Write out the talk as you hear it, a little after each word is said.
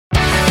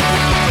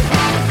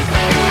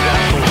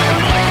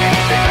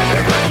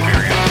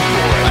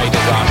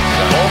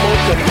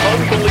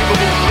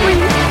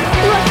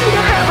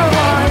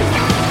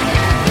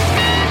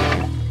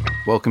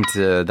Welcome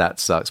to That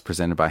Sucks,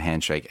 presented by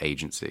Handshake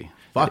Agency.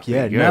 Fuck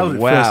yeah, Yeah, nailed it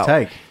wow. first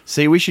take.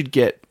 See, we should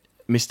get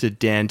Mr.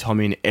 Dan Tom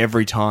in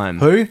every time.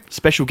 Who?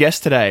 Special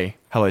guest today.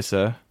 Hello,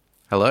 sir.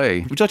 Hello.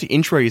 Would you like to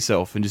intro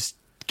yourself and just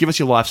give us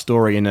your life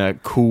story in a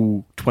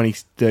cool 20,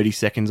 30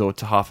 seconds or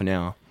to half an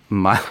hour?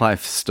 My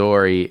life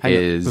story Hang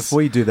on, is...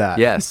 before you do that,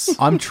 Yes.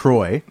 I'm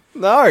Troy.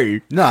 No.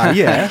 No,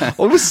 yeah.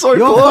 I was so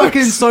You're close.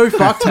 fucking so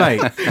fucked,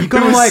 mate. You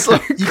gotta was like,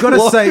 so you gotta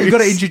close. say, you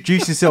gotta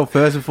introduce yourself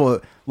first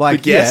before, like,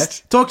 The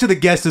guest? yeah, talk to the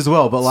guest as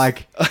well. But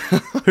like,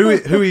 who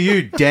are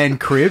you, Dan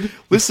Cribb? You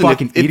Listen,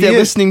 fucking if they're idiot.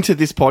 listening to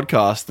this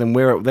podcast, then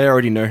they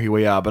already know who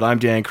we are. But I'm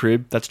Dan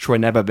Cribb. That's Troy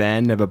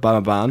Nababan,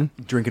 Nababan.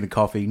 Drinking a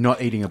coffee,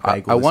 not eating a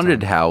bagel. I this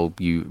wondered time. how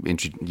you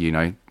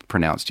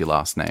pronounced your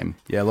last name.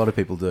 Yeah, a lot of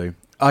people do.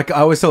 I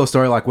always tell a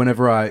story like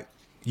whenever I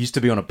used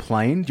to be on a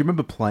plane. Do you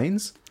remember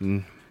planes?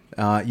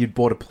 You'd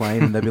board a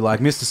plane and they'd be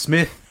like, Mr.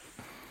 Smith,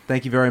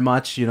 thank you very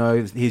much. You know,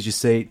 here's your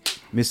seat.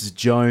 Mrs.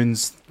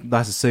 Jones,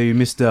 nice to see you.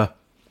 Mr.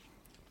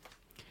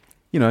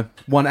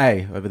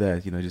 1A over there.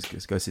 You know,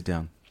 just go sit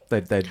down.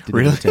 They didn't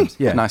Really? attempt.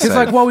 Yeah. Nice It's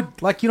save. like, why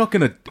would, like, you're not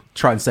going to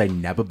try and say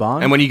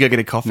Nababan. And when you go get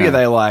a coffee, No. are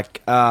they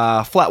like,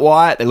 flat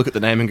white? They look at the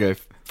name and go,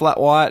 flat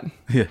white?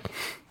 yeah.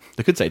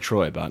 They could say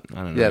Troy, but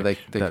I don't know. Yeah, they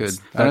could. That's-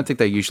 I don't think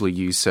they usually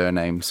use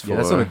surnames for, Yeah,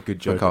 that's not a good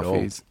joke for at all.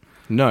 coffees.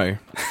 No.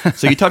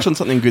 So you touched on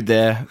something good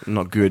there.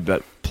 Not good,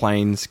 but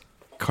planes,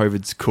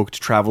 COVID's cooked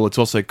travel. It's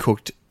also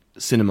cooked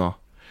cinema,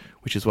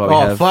 which is why we Oh,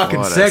 have... fucking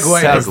What a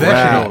segue, segue.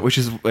 professional. Which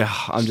is...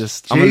 I'm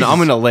Jesus.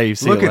 gonna leave.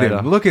 See Look you at later.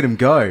 him. Look at him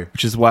go.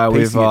 Which is why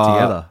Piecing it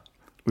together.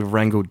 we've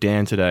wrangled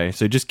Dan today.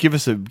 So just give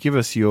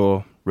us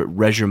your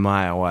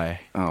resume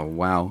away. Oh,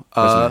 wow.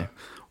 Resume.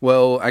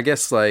 Well, I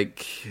guess,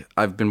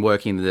 I've been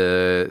working in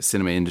the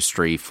cinema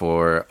industry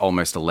for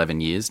almost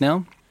 11 years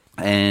now.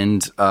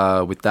 And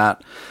with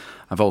that,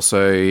 I've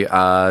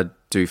also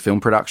do film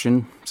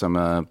production. So I'm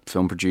a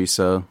film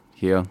producer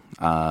here.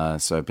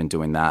 So I've been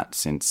doing that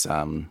since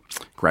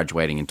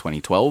graduating in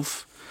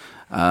 2012.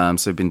 So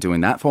I've been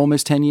doing that for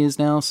almost 10 years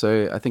now.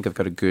 So I think I've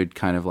got a good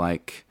kind of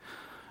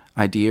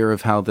idea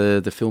of how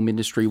the film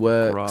industry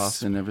works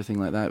Grasp. and everything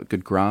like that.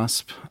 Good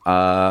grasp.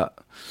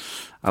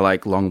 I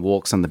like long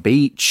walks on the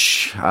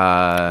beach.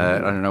 I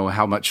don't know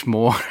how much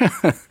more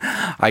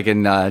I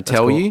can tell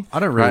Cool. you I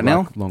don't really right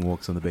like now. long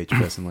walks on the beach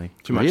personally.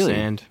 Too much Really?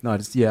 sand. No, I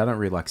don't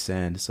really like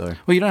sand. So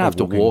Well, you don't or have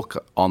to walking.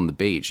 walk on the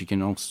beach. You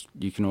can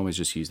always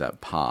just use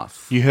that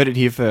path. You heard it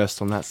here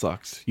first on That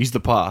Sucks. Use the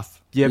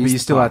path. Yeah, but Use you're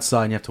the still path.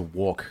 outside and you have to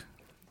walk.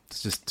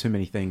 It's just too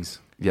many things.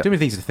 Yep. Too many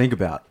things to think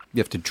about. You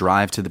have to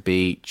drive to the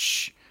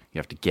beach. You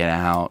have to get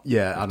out.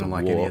 Yeah, You I have don't to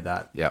like any walk. of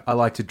that. Yeah. I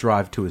like to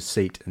drive to a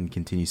seat and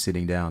continue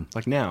sitting down.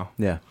 Like now.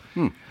 Yeah.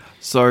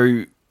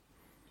 So,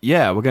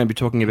 yeah, we're going to be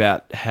talking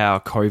about how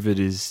COVID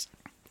is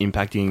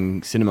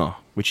impacting cinema,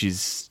 which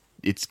is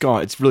it's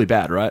really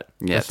bad, right?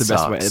 Yeah, that's the it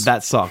best way. sucks.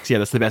 That sucks. Yeah,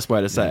 that's the best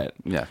way to say it.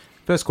 Yeah.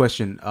 First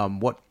question,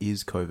 what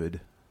is COVID?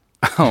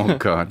 Oh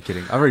God.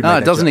 Kidding. I already No, made it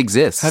that doesn't joke.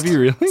 exist. Have you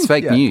really? It's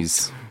fake Yeah.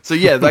 news. So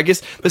yeah, I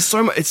guess there's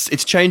so much.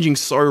 It's changing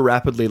so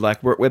rapidly.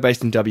 Like we're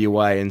based in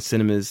WA, and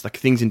cinemas, like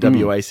things in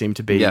WA, seem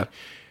to be Yeah.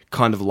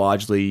 kind of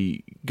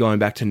largely going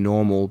back to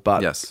normal.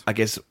 But Yes. I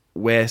guess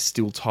we're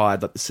still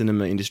tied. Like the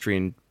cinema industry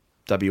in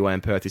WA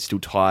and Perth is still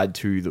tied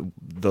to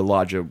the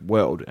larger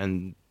world,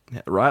 and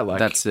right, like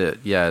That's it.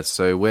 Yeah.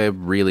 So we're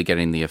really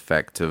getting the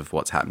effect of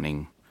what's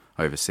happening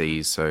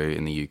overseas. So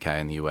in the UK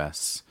and the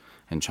US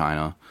and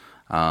China.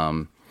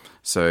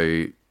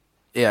 So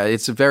yeah,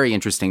 it's very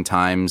interesting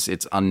times.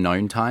 It's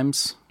unknown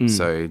times.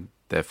 So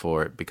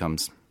therefore it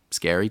becomes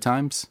scary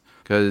times.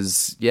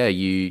 Because yeah,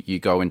 you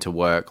go into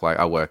work. Like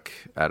I work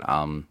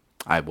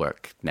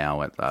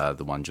now at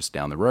the one just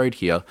down the road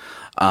here.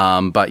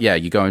 But yeah,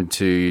 you go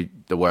into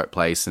the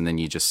workplace and then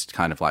you just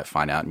kind of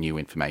find out new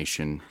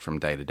information from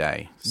day to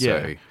day.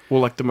 yeah. So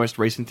Well, like the most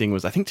recent thing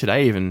was I think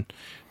today even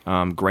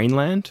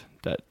Greenland.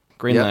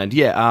 Greenland.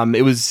 Yeah.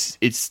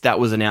 That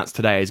was announced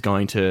today as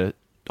going to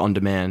on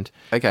demand.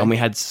 Okay. And we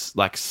had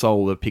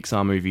Soul, the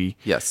Pixar movie.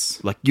 yes.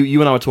 Like you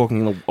and I were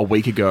talking a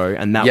week ago,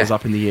 and that Yeah. was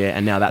up in the air,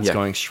 and now that's Yeah.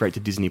 going straight to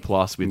Disney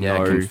Plus with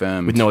Yeah,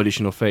 confirmed. with no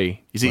additional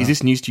fee. Is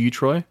this news to you,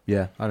 Troy?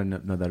 Yeah, I don't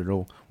know that at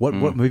all. What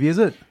movie is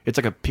it? It's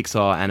like a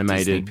Pixar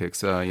animated. Disney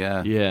Pixar,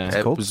 yeah. Yeah. It's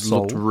It called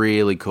looked Soul?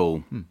 really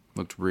cool.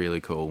 Looked really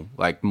cool.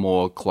 Like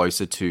more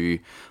closer to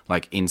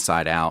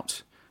Inside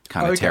Out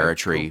kind of Okay,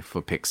 territory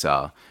for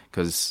Pixar.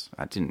 Because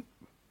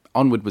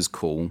Onward was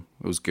cool.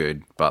 It was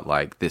good, but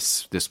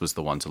this was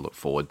the one to look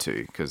forward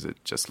to because it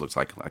just looks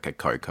like a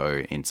Coco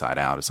Inside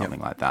Out or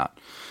something like that.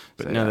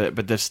 But So, now yeah.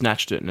 but they've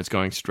snatched it and it's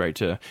going straight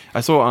to.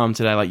 I saw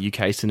today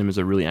UK cinemas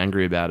are really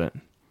angry about it.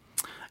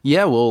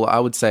 Yeah, well, I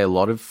would say a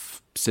lot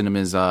of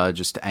cinemas are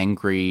just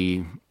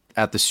angry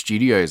at the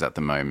studios at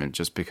the moment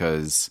just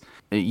because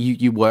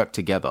you work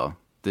together.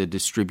 The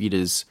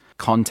distributors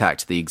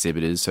contact the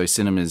exhibitors, so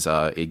cinemas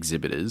are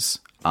exhibitors.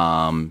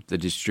 The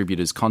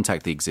distributors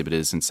contact the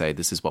exhibitors and say,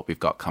 this is what we've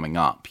got coming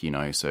up,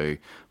 so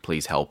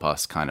please help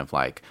us kind of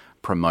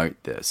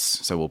promote this.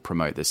 So we'll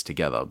promote this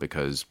together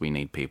because we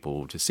need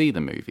people to see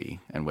the movie.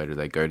 And where do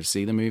they go to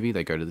see the movie?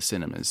 They go to the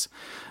cinemas.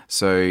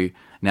 So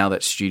now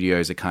that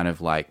studios are kind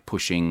of like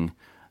pushing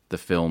the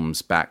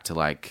films back to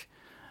like,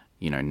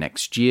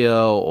 next year,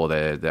 or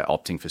they're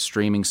opting for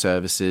streaming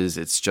services,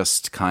 it's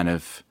just kind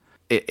of,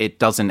 it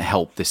doesn't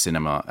help the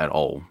cinema at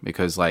all,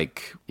 because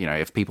like,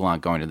 if people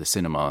aren't going to the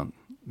cinema,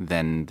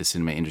 then the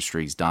cinema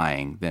industry is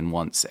dying. Then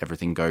once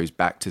everything goes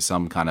back to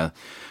some kind of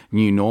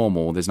new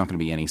normal, there's not going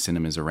to be any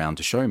cinemas around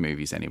to show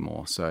movies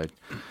anymore. So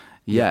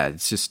yeah,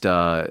 it's just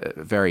a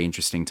very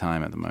interesting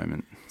time at the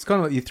moment. It's kind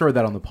of like you throw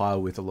that on the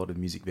pile with a lot of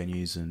music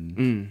venues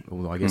and,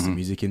 or I guess the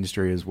music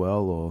industry as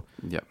well, or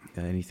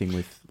anything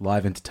with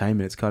live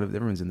entertainment. It's kind of,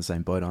 everyone's in the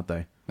same boat, aren't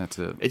they? That's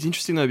it. It's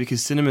interesting though,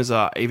 because cinemas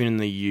are, even in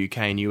the UK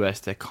and US,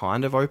 they're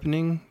kind of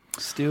opening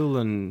still,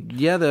 and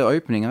yeah, they're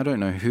opening. I don't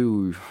know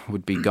who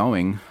would be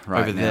going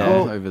right over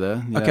now there. Over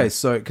there. Yeah. Okay,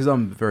 so because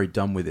I'm very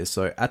dumb with this,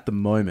 so at the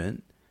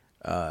moment,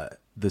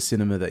 the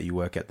cinema that you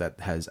work at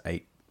that has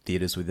 8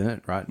 theaters within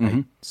it, right?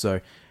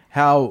 So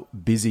how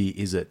busy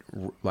is it,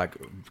 like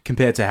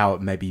compared to how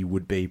it maybe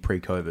would be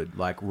pre-COVID,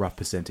 like rough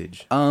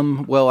percentage?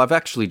 Well, I've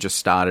actually just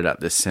started at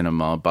this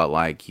cinema, but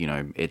like,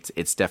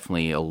 it's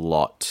definitely a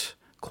lot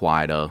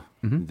quieter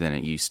than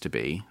it used to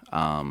be.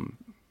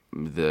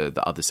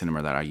 The other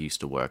cinema that I used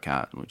to work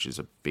at, which is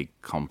a big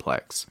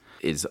complex,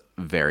 is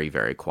very,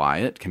 very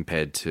quiet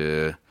compared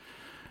to,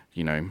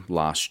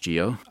 last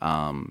year.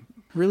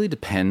 Really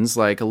depends.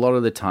 Like a lot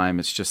of the time,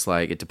 it's just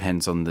like it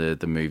depends on the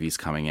movies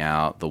coming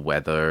out, the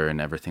weather, and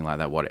everything like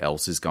that. What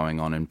else is going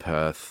on in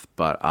Perth?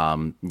 But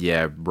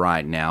yeah,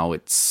 right now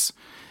it's.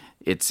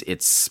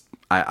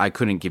 I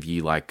couldn't give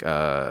you like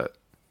a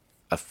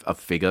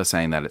figure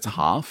saying that it's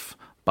half,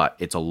 but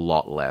it's a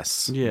lot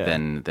less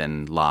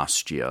than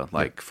last year.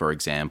 Like for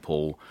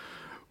example,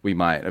 we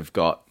might have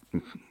got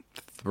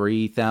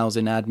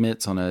 3,000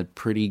 admits on a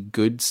pretty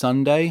good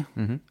Sunday.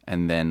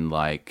 And then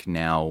like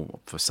now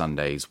for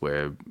Sundays,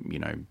 we're,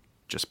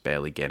 just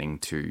barely getting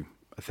to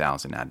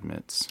 1,000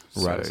 admits.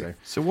 Right.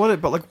 So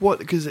what,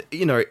 because,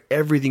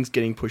 everything's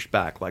getting pushed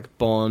back, like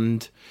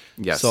Bond,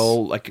 Yes.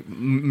 Soul, like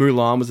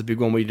Mulan was a big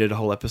one. We did a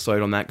whole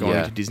episode on that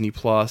going to Disney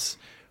Plus.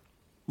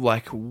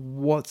 Like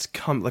what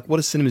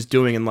are cinemas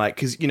doing? And like,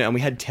 cause and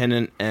we had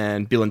Tenet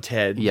and Bill and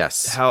Ted.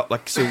 Yes. How,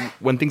 like, so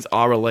when things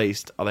are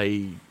released, are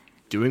they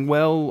doing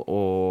well,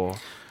 or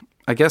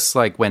I guess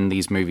like when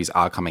these movies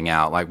are coming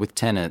out, like with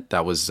Tenet,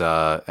 that was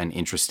an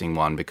interesting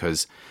one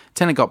because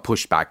Tenet got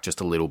pushed back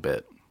just a little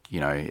bit.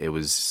 It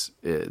was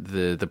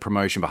the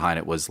promotion behind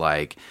it was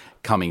like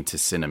coming to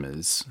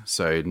cinemas.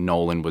 So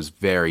Nolan was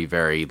very,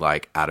 very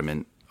like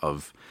adamant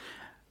of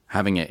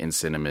having it in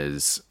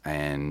cinemas,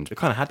 and it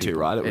kind of had to,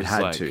 right? It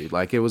had to.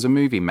 Like it was a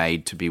movie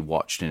made to be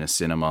watched in a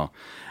cinema,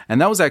 and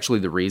that was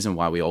actually the reason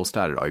why we all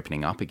started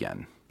opening up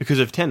again because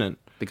of Tenet.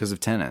 Because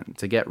of Tenet,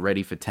 to get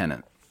ready for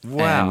Tenet.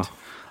 Wow.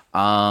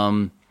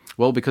 And,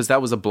 well, because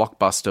that was a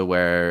blockbuster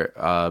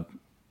where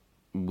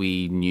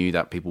we knew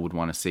that people would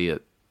want to see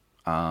it.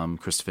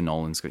 Christopher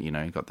Nolan's got,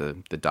 got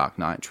the Dark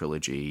Knight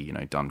trilogy.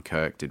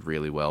 Dunkirk did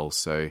really well.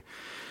 So,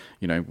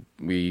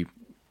 we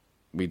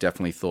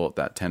definitely thought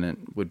that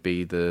Tenet would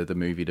be the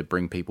movie to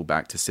bring people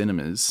back to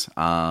cinemas.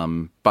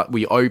 But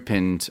we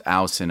opened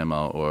our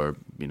cinema, or,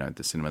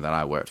 the cinema that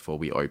I worked for,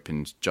 we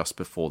opened just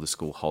before the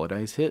school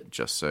holidays hit,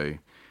 just so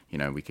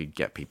we could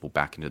get people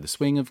back into the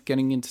swing of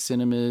getting into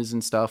cinemas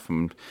and stuff.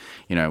 And,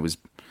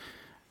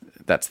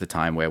 that's the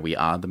time where we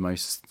are the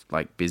most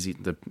like busy,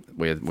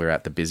 we're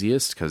at the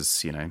busiest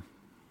because,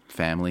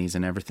 families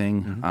and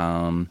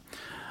everything.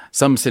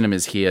 Some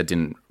cinemas here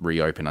didn't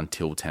reopen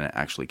until Tenet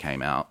actually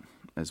came out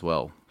as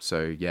well.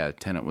 So yeah,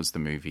 Tenet was the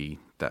movie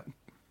that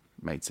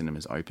made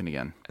cinemas open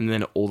again. And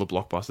then all the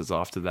blockbusters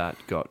after that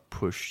got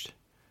pushed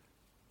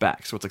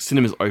back. So it's like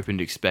cinemas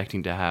opened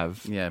expecting to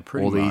have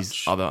pretty all much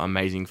these other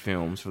amazing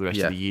films for the rest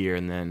of the year,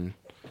 and then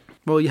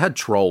well, you had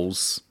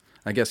Trolls.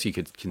 I guess you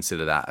could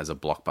consider that as a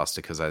blockbuster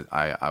because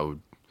I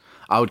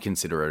would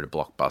consider it a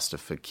blockbuster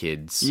for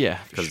kids. Yeah,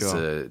 for because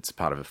sure. It's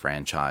part of a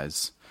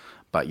franchise.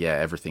 But yeah,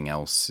 everything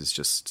else is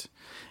just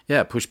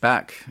pushed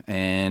back.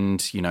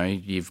 And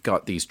you've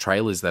got these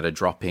trailers that are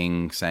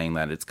dropping saying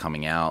that it's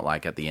coming out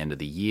like at the end of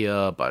the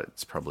year, but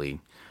it's probably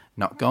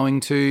not going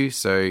to.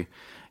 So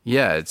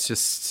yeah, it's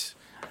just.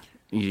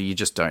 You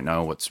just don't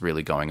know what's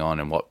really going on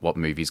and what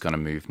movie's going to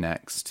move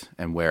next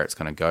and where it's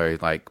going to go.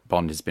 Like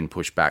Bond has been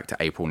pushed back to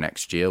April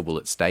next year. Will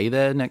it stay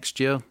there next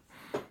year?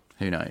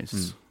 Who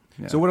knows?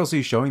 Yeah. So what else are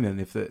you showing then?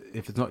 If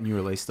it's not new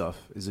release stuff,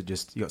 is it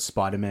just you got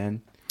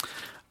Spider-Man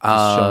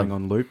showing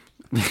on loop?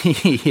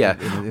 Yeah,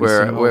 in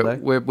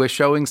we're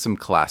showing some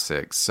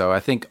classics. So I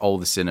think all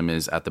the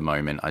cinemas at the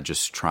moment are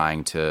just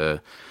trying to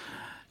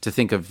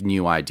think of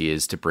new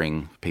ideas to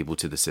bring people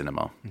to the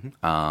cinema.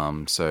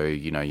 So,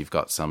 you've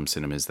got some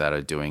cinemas that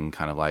are doing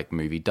kind of like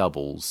movie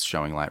doubles,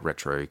 showing like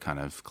retro kind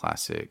of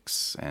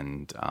classics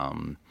and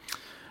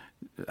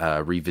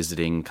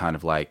revisiting kind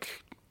of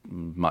like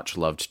much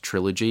loved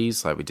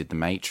trilogies. Like we did the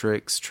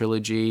Matrix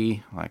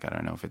trilogy. Like I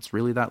don't know if it's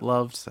really that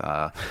loved.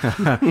 At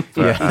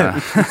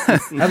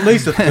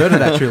least a third of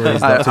that trilogy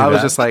is not too I was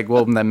bad. just like,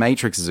 well, the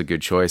Matrix is a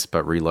good choice,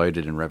 but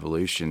Reloaded and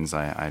Revolutions,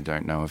 I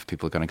don't know if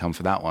people are going to come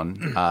for that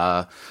one.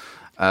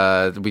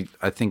 I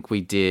think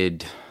we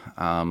did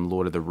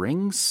Lord of the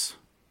Rings.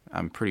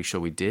 I'm pretty sure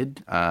we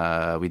did.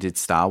 We did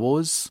Star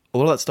Wars. A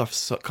lot of that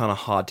stuff's kind of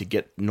hard to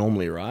get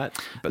normally, right?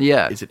 But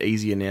Yeah. is it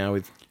easier now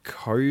with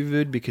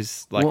COVID?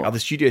 Because are the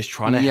studios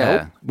trying to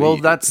help? Well,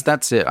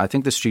 that's it. I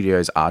think the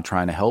studios are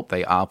trying to help.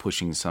 They are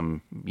pushing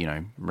some,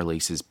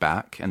 releases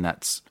back, and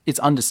it's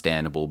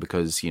understandable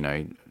because,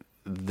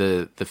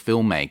 the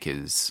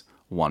filmmakers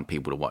want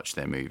people to watch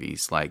their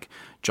movies. Like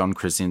John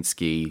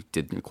Krasinski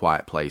did A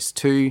Quiet Place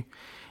 2.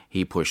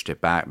 He pushed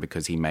it back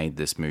because he made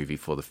this movie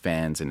for the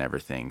fans and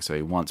everything. So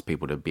he wants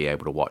people to be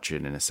able to watch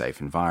it in a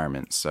safe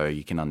environment. So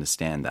you can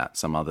understand that.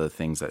 Some other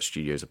things that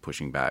studios are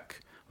pushing back,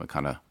 we're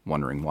kind of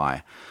wondering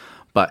why.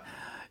 But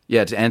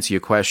yeah, to answer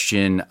your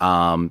question,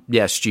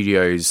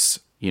 studios,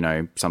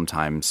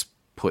 sometimes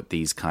put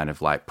these kind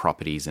of like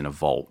properties in a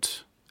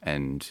vault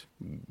and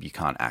you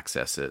can't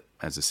access it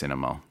as a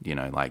cinema.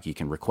 Like you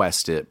can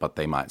request it, but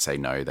they might say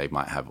no. They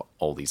might have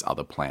all these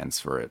other plans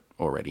for it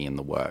already in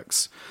the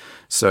works.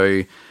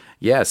 So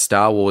yeah,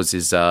 Star Wars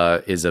is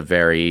a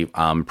very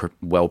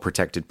well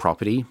protected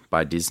property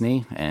by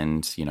Disney,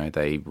 and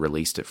they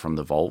released it from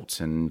the vault,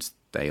 and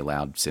they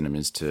allowed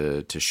cinemas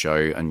to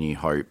show A New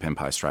Hope,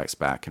 Empire Strikes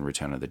Back, and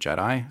Return of the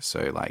Jedi.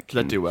 So like, Did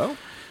that do well?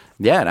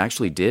 Yeah, it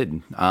actually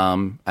did.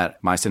 At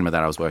my cinema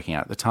that I was working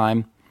at the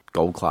time,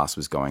 Gold Class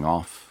was going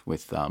off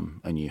with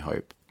A New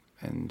Hope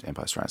and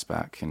Empire Strikes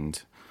Back, and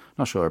I'm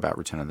not sure about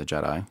Return of the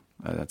Jedi.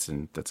 That's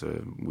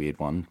a weird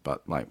one,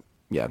 but like,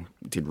 yeah,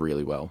 it did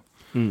really well.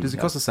 Does it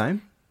cost the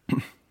same?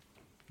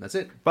 That's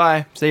it.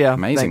 Bye. See ya.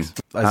 Amazing.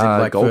 Thanks. As in,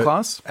 like, Gold for-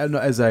 Class?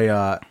 As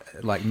a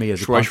like me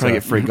as a Troy trying to punter.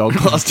 get free gold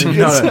class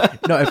tickets.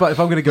 No. If I'm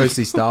going to go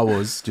see Star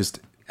Wars, just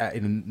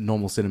in a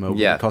normal cinema, would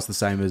Yeah. it cost the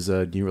same as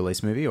a new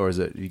release movie, or is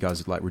it you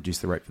guys like reduce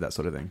the rate for that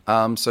sort of thing?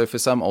 So for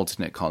some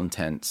alternate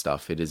content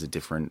stuff, it is a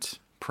different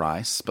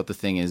price. But the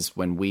thing is,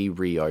 when we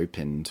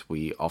reopened,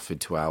 we offered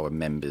to our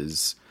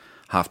members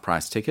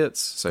half-price tickets.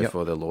 So Yep.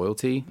 for the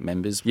loyalty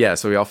members, yeah.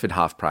 So we offered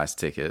half-price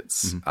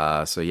tickets.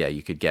 So yeah,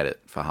 you could get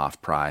it for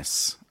half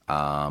price.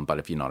 But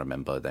if you're not a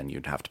member, then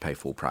you'd have to pay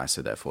full price.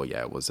 So therefore,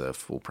 yeah, it was a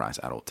full-price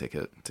adult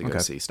ticket to go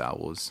see Star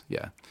Wars.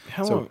 Yeah.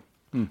 How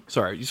long?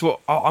 Sorry. So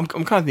I'm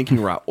kind of thinking,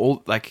 right?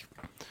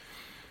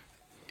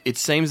 It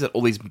seems that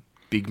all these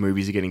big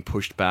movies are getting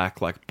pushed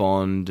back, like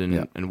Bond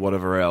and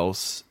whatever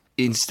else.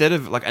 Instead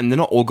of and they're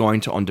not all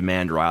going to on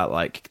demand, right?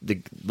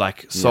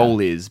 Like Soul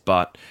is,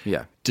 but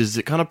Yeah. does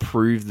it kind of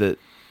prove that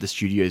the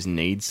studios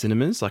need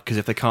cinemas? Like, because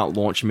if they can't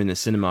launch them in the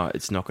cinema,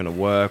 it's not going to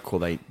work,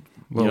 or you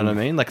know what I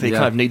mean? Like, they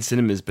kind of need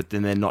cinemas, but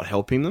then they're not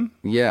helping them.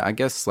 Yeah, I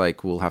guess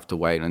we'll have to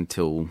wait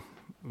until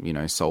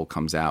Soul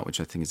comes out, which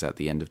I think is at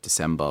the end of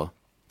December,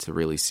 to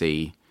really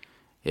see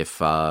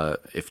if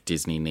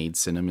Disney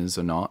needs cinemas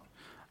or not.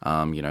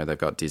 They've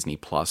got Disney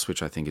Plus,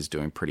 which I think is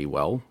doing pretty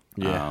well.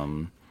 Yeah.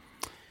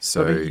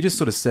 So I mean, you just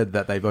sort of said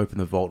that they've opened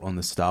the vault on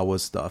the Star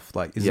Wars stuff.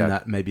 Like, isn't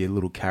that maybe a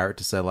little carrot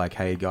to say, like,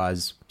 hey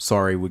guys,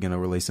 sorry, we're going to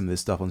release some of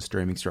this stuff on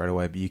streaming straight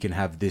away, but you can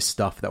have this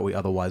stuff that we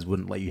otherwise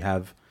wouldn't let you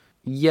have?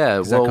 yeah,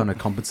 Is that kind of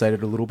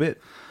compensated a little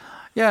bit?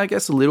 yeah, I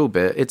guess a little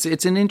bit.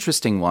 It's an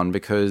interesting one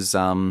because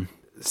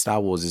Star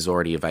Wars is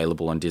already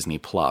available on Disney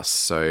Plus,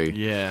 so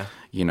Yeah.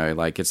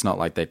 it's not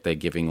like that they're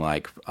giving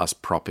us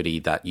property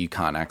that you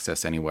can't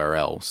access anywhere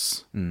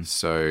else.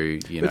 So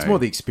But it's more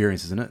the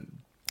experience, isn't it?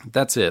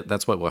 That's it.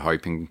 That's what we're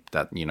hoping,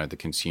 that the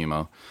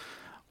consumer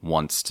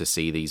wants to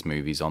see these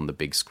movies on the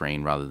big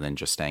screen rather than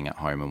just staying at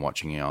home and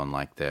watching it on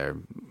like their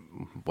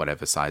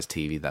whatever size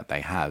TV that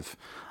they have,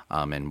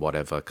 and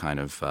whatever kind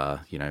of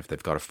if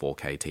they've got a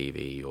 4K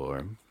TV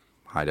or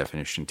high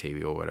definition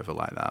TV or whatever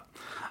like that.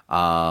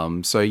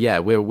 So yeah,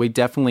 we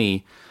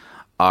definitely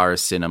are a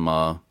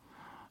cinema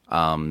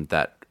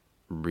that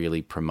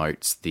really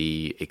promotes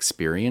the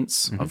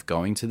experience of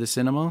going to the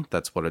cinema.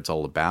 That's what it's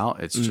all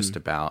about. It's just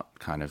about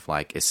kind of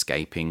like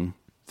escaping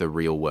the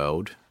real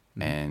world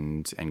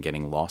and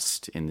getting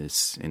lost in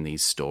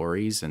these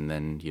stories, and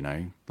then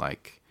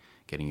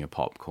getting your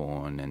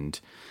popcorn and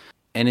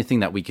anything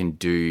that we can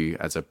do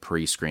as a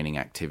pre-screening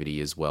activity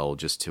as well,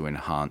 just to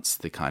enhance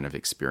the kind of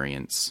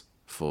experience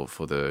for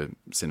the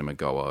cinema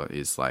goer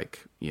is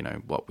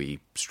what we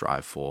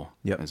strive for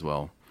as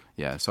well.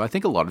 Yeah, so I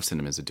think a lot of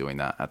cinemas are doing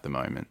that at the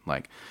moment.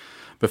 Like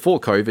before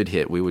COVID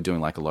hit, we were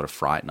doing a lot of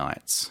Fright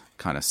Nights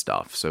kind of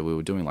stuff. So we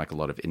were doing a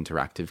lot of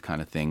interactive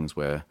kind of things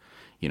where,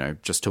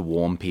 just to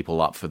warm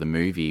people up for the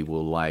movie,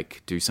 we'll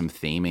do some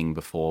theming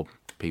before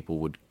people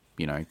would,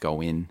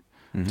 go in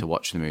to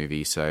watch the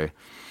movie. So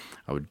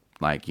I would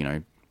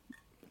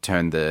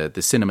turn the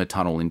cinema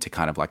tunnel into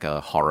kind of like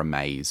a horror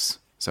maze.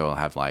 So I'll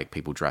have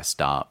people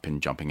dressed up and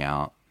jumping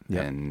out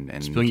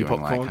and Spilling your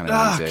doing like popcorn. kind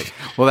of music.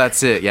 Well,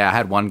 that's it. Yeah, I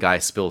had one guy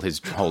spill his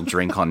whole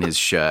drink on his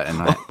shirt,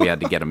 and we had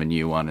to get him a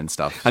new one and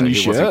stuff. So new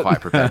he wasn't shirt?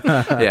 quite prepared.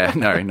 Yeah,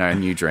 no,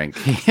 new drink.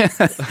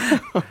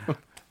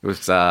 It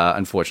was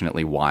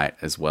unfortunately white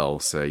as well,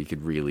 so you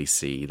could really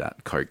see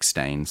that Coke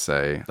stain.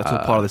 So That's all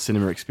part of the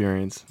cinema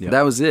experience.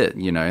 that was it.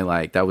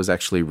 Like that was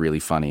actually really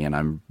funny, and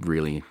I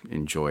really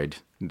enjoyed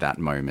that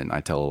moment. I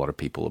tell a lot of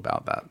people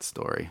about that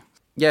story.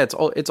 Yeah,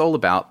 it's all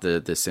about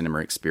the cinema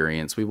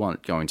experience. We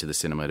want going to the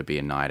cinema to be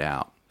a night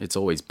out. It's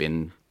always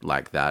been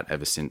like that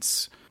ever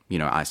since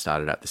I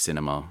started at the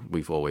cinema.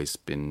 We've always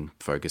been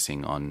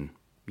focusing on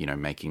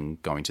making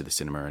going to the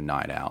cinema a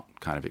night out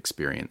kind of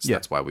experience. Yeah.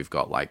 That's why we've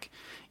got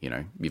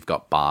you've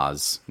got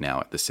bars now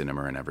at the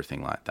cinema and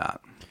everything like that.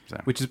 So.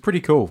 Which is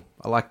pretty cool.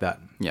 I like that.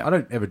 Yeah. I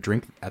don't ever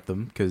drink at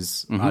them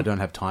because I don't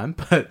have time.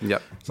 But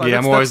Yep. it's like,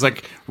 I'm always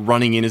like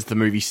running in as the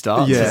movie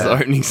starts, Yeah. as the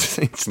opening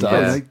scene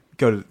starts. yeah,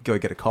 go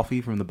get a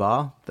coffee from the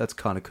bar. That's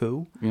kind of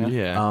cool.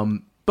 Yeah.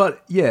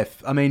 But yeah,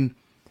 I mean,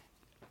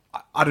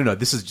 I don't know.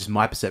 This is just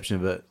my perception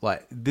of it.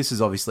 Like, this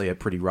is obviously a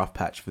pretty rough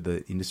patch for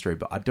the industry,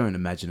 but I don't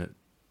imagine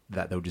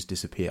that they'll just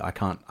disappear. I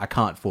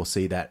can't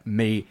foresee that.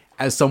 Me,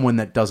 as someone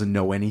that doesn't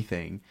know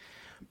anything,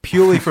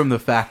 purely from the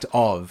fact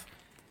of,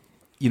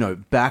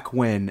 back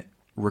when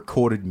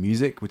recorded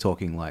music, we're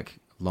talking like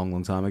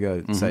long time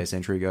ago, say a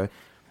century ago,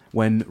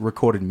 when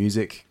recorded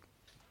music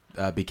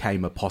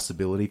became a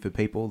possibility for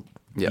people,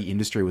 Yep. the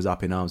industry was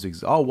up in arms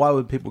because, why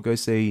would people go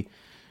see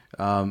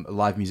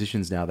live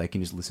musicians now? They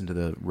can just listen to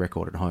the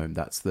record at home.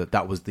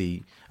 That was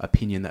the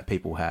opinion that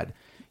people had.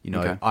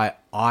 Okay.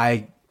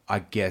 I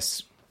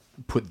guess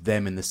put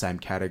them in the same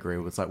category.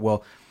 It's like,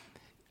 well,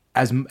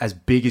 as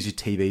big as your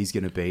TV is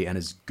going to be, and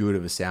as good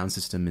of a sound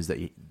system is that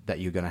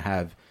you're going to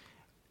have,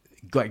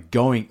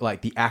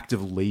 like the act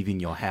of leaving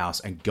your house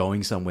and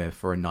going somewhere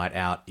for a night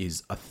out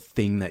is a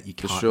thing that you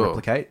can't sure.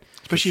 replicate.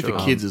 Especially for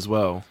kids as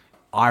well.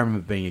 I remember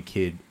being a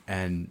kid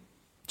and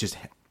just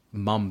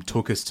mum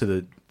took us to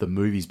the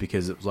movies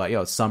because it was like,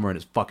 it's summer and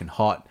it's fucking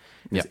hot.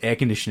 There's Yep. air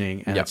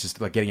conditioning and Yep. it's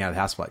just like getting out of the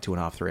house for like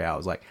 2.5, 3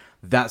 hours. Like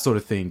that sort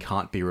of thing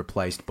can't be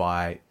replaced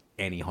by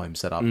any home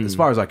setup, as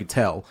far as I could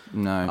tell.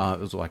 No. It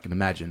was what I can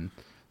imagine.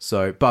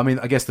 So, but I mean,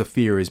 I guess the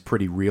fear is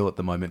pretty real at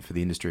the moment for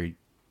the industry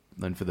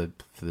and for the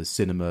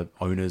cinema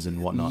owners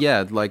and whatnot.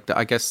 Yeah,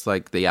 I guess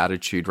the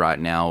attitude right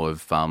now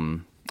of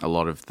a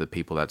lot of the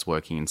people that's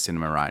working in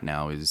cinema right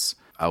now is,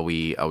 are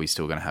we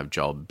still going to have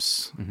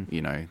jobs?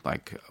 Mm-hmm.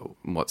 Like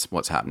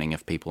what's happening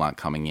if people aren't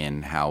coming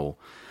in? How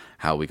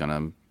are we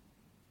going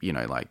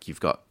to, like you've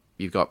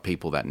got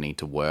people that need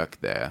to work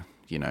there,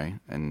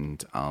 and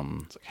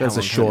That's a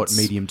long short, it's-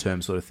 medium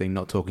term sort of thing,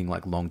 not talking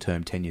like long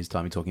term, 10 years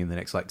time. You're talking in the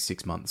next like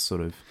 6 months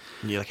sort of.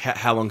 Yeah, like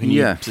how long can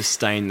Yeah. you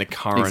sustain the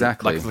current?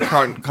 Exactly. Like the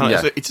current kind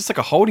of. Yeah. It's just like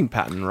a holding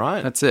pattern,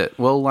 right? That's it.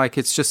 Well,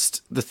 it's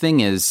just, the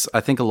thing is, I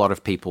think a lot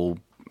of people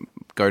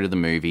go to the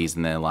movies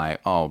and they're like,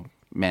 oh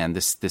man,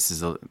 this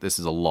is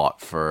a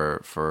lot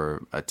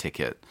for a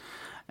ticket,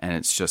 and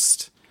it's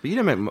just But you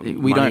don't make money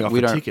we off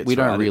the don't tickets. we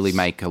don't right? really It's-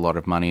 make a lot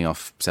of money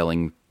off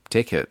selling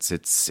tickets.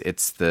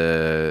 It's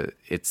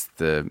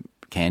the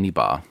candy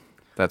bar.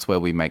 That's where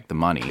we make the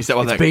money. Is that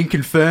why It's they? been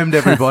confirmed,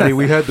 everybody.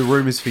 We heard the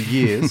rumors for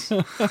years,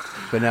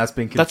 but now it's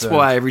been confirmed. That's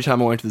why every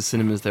time I went to the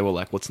cinemas, they were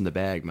like, "What's in the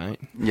bag, mate?"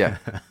 Yeah.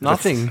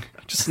 Nothing.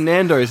 Just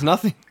Nando's.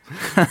 Nothing.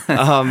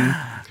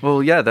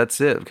 Well, yeah,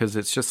 that's it. Because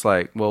it's just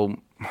like, well,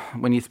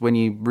 when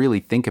you really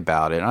think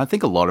about it, and I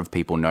think a lot of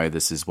people know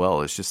this as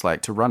well. It's just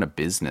like, to run a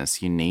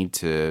business, you need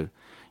to,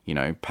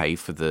 pay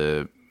for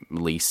the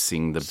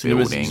leasing the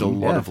Cinemas building, use a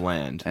lot of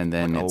land, and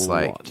then a it's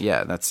lot.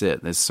 yeah, that's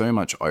it. There's so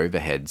much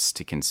overheads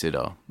to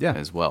consider, Yeah.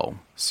 as well.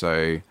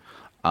 So,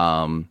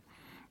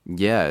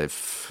 yeah,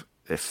 if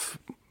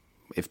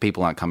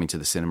people aren't coming to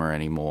the cinema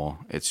anymore,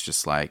 it's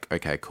just like,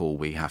 okay, cool.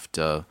 We have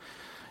to,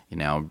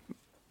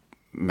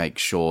 make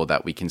sure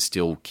that we can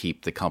still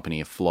keep the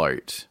company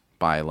afloat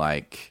by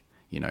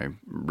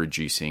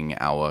reducing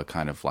our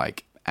kind of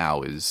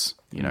hours,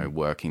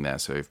 working there.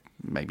 So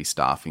maybe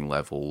staffing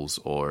levels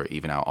or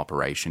even our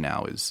operation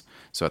hours.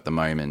 So at the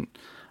moment,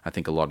 I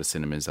think a lot of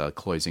cinemas are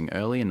closing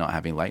early and not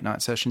having late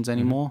night sessions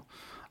anymore.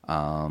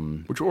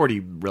 which are already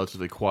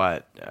relatively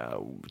quiet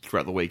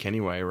throughout the week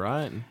anyway,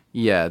 right?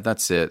 Yeah,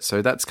 that's it.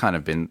 So that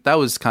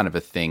was kind of a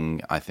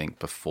thing, I think,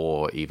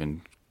 before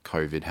even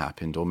COVID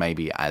happened, or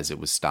maybe as it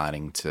was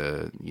starting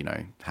to,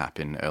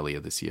 happen earlier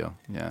this year.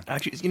 Yeah.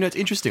 Actually, it's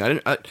interesting.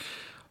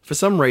 For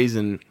some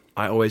reason,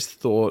 I always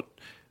thought,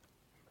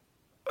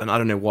 and I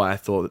don't know why I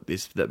thought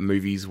that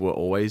movies were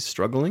always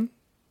struggling.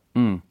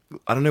 I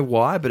don't know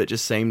why, but it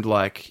just seemed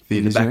like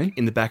Theaters, you mean?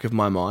 in the back of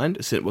my mind.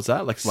 What's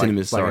that? Like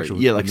cinemas? like sorry,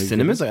 actual yeah, like movie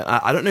cinemas. theaters?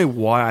 I don't know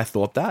why I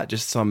thought that.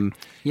 Just in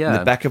Yeah.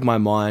 the back of my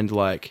mind,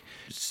 like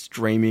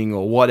streaming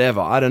or whatever.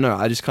 I don't know.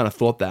 I just kind of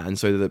thought that, and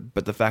so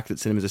but the fact that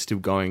cinemas are still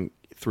going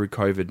through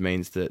COVID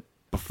means that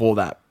before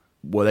that,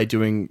 were they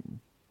doing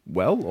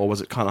well, or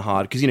was it kind of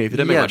hard? Because if you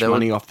don't make much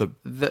money off the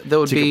there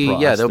would ticket be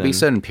price, there would be then-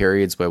 certain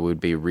periods where we'd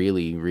be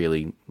really,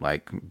 really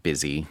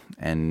busy,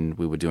 and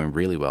we were doing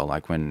really well.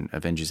 Like when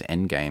Avengers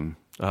Endgame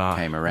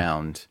came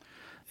around,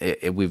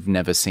 we've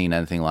never seen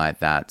anything like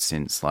that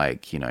since,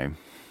 like,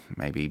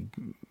 maybe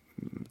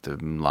the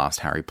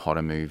last Harry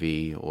Potter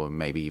movie, or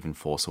maybe even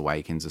Force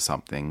Awakens or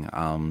something.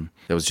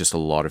 There was just a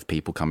lot of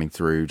people coming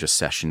through, just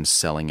sessions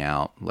selling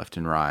out left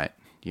and right.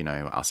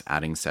 Us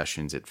adding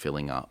sessions, it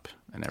filling up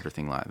and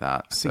everything like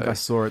that. I think I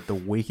saw it the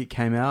week it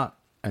came out,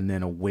 and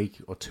then a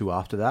week or two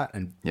after that,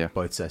 and Yeah.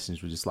 both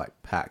sessions were just like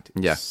packed. It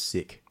was Yeah.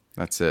 sick.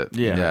 That's it.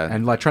 Yeah.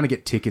 And like trying to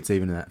get tickets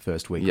even in that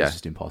first week Yeah. was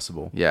just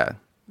impossible. Yeah,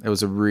 it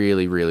was a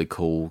really, really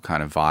cool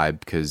kind of vibe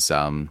because,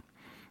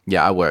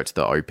 I worked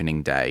the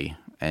opening day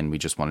and we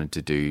just wanted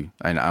to do,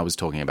 and I was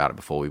talking about it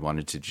before, we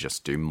wanted to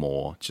just do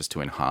more just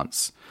to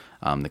enhance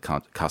the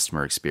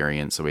customer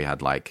experience. So we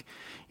had like,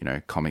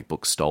 comic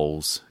book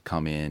stalls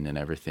come in and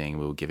everything.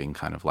 We were giving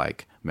kind of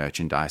like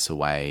merchandise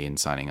away and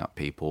signing up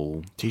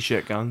people.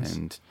 T-shirt guns.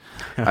 And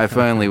if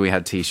only we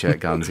had T-shirt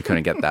guns, we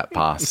couldn't get that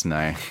past,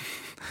 no.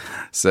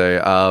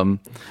 So,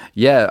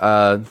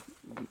 the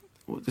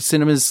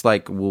cinemas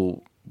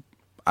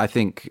I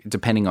think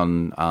depending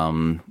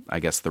on, I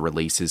guess the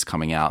releases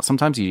coming out,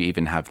 sometimes you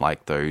even have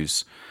like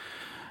those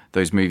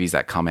movies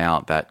that come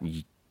out that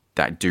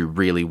do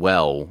really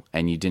well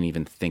and you didn't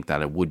even think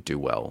that it would do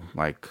well.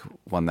 Like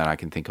one that I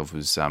can think of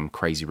was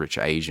Crazy Rich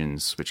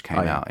Asians, which came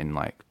out in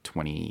like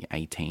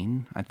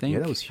 2018, I think. Yeah,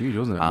 that was huge,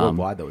 wasn't it?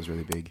 Worldwide, that was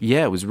really big.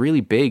 Yeah, it was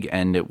really big,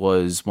 and it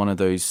was one of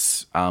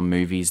those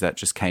movies that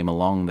just came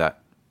along that,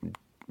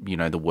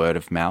 the word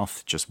of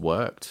mouth just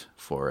worked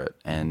for it.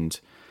 And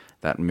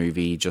that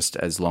movie, just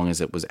as long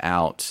as it was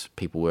out,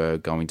 people were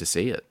going to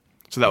see it.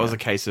 So that was a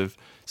case of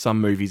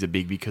some movies are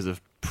big because of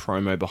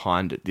promo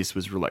behind it. This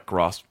was like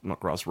not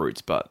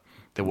grassroots, but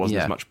there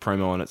wasn't as much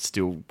promo on it.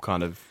 Still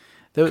kind of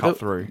cut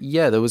through.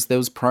 Yeah, there was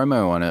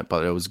promo on it,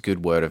 but there was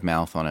good word of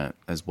mouth on it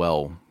as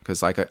well.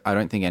 Because I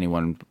don't think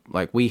anyone,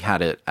 we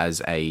had it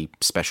as a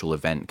special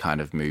event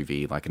kind of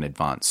movie, like an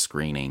advanced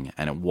screening,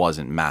 and it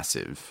wasn't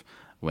massive.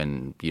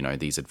 When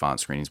these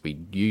advanced screenings we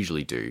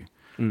usually do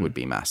would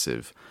be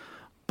massive,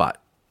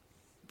 but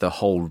the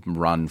whole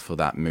run for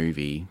that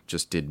movie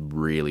just did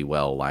really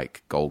well,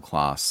 like gold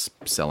class,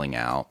 selling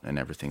out and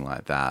everything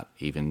like that,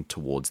 even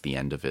towards the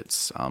end of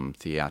its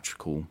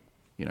theatrical,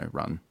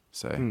 run.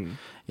 So,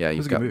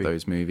 you've got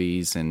those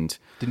movies and...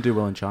 Didn't do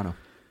well in China.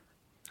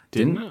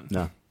 Didn't it?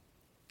 No.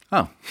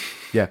 Oh.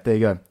 Yeah, there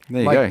you go.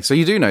 There you go. So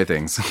you do know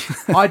things.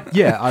 I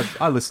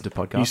listened to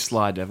podcasts. You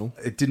sly devil.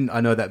 It didn't. I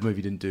know that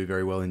movie didn't do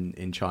very well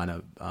in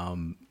China.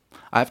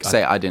 I have to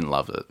say I didn't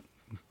love it.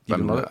 You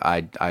didn't love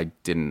it? I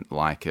didn't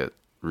like it,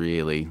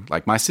 really.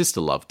 Like, my sister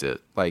loved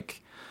it.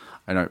 Like,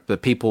 I know the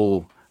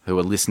people who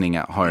are listening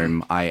at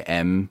home, I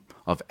am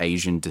of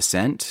Asian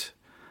descent,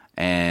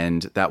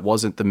 and that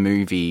wasn't the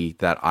movie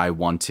that I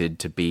wanted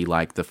to be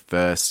like the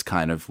first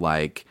kind of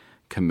like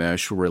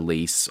commercial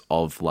release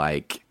of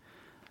like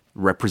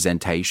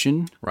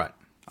representation. Right.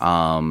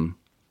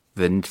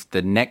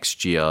 The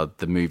next year,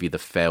 the movie The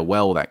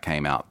Farewell that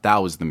came out, that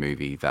was the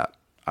movie that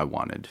I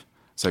wanted.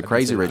 So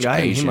Crazy Rich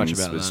I didn't hear much Asians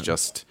about was that.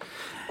 just...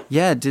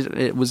 Yeah,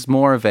 it was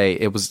more of a...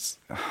 It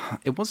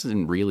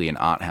wasn't really an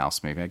art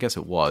house movie. I guess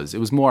it was. It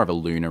was more of a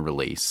lunar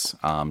release,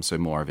 so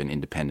more of an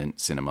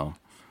independent cinema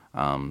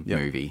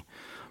movie.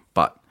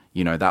 But,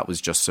 that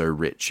was just so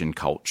rich in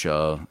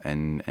culture,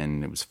 and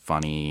it was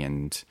funny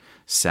and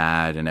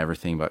sad and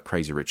everything. But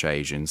Crazy Rich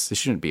Asians... This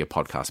shouldn't be a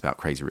podcast about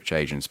Crazy Rich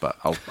Asians, but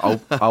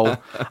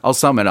I'll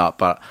sum it up.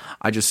 But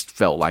I just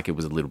felt like it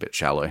was a little bit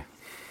shallow.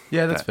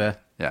 Yeah, that's fair.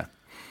 Yeah.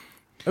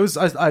 It was.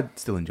 I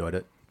still enjoyed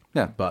it.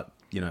 Yeah. But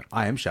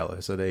I am shallow,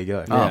 so there you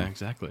go. Yeah,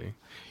 exactly.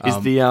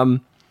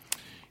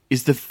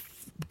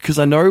 Because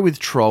I know with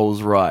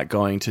Trolls, right,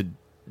 going to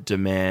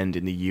Demand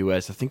in the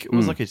US, I think it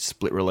was like a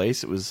split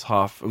release. It was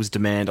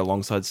Demand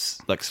alongside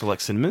like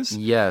select cinemas.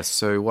 Yeah.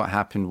 So what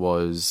happened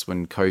was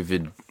when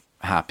COVID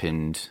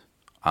happened,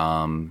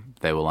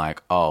 they were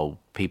like, "Oh,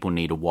 people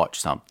need to watch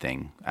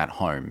something at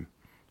home."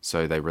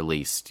 So they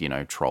released,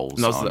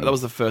 Trolls. And that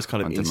was the first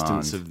kind of on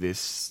instance demand. of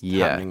this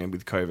Yeah. happening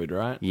with COVID,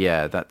 right?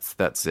 Yeah,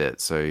 that's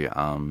it. So,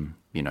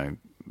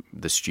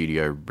 the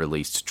studio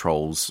released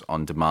Trolls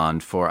on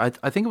demand for, I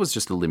think it was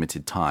just a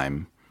limited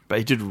time. But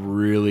it did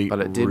really,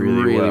 But it did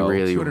really, really, well.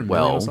 really 200 million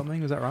well. or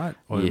something. Is that right?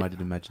 Or Yeah. I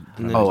didn't imagine.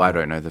 Oh, I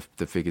don't know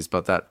the figures,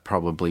 but that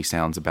probably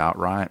sounds about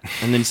right.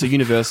 And then so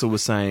Universal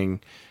was saying,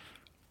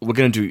 we're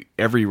going to do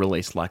every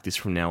release like this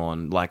from now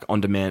on, like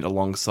on demand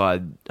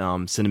alongside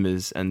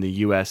cinemas, and the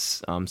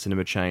US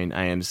cinema chain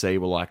AMC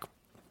were like,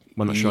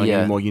 we're not showing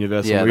any more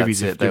Universal movies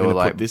that's if it. they're They were going to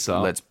like, put this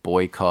up. let's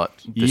boycott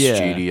the Yeah.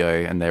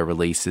 studio and their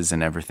releases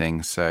and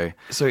everything. So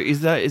So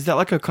is that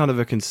like a kind of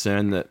a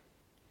concern that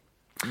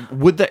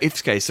would that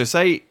if okay, so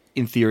say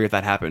in theory if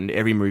that happened,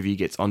 every movie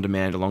gets on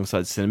demand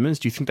alongside cinemas,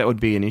 do you think that would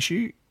be an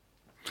issue?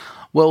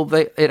 well,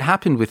 it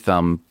happened with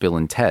Bill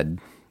and Ted.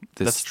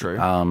 That's true.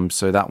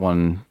 So that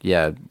one,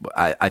 yeah,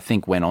 I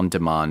think went on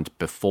demand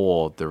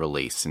before the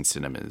release in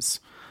cinemas.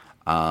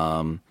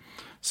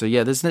 So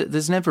yeah,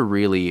 there's never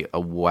really a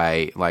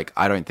way. Like,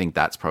 I don't think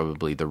that's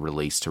probably the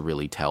release to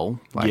really tell.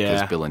 Like,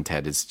 because Yeah. Bill and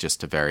Ted is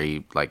just a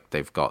very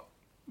they've got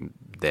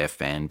their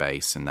fan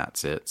base, and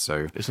that's it.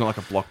 So It's not like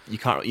a block. You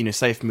can't,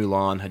 say if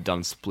Mulan had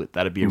done Split,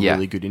 that'd be a Yeah.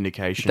 really good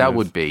indication. that of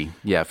would be,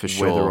 yeah, for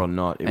sure. whether or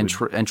not it and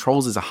would- and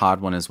Trolls is a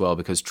hard one as well,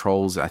 because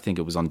Trolls, I think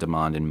it was on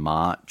demand in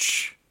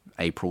March,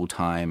 April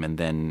time, and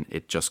then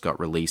it just got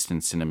released in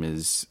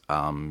cinemas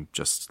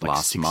just like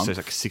last six, month. So it's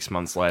like 6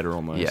 months later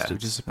almost. Yeah.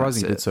 Which is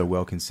surprising it That's did it. so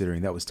well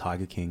considering that was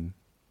Tiger King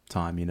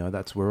time.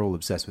 We're all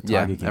obsessed with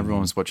Yeah, Tiger King.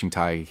 everyone was watching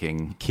Tiger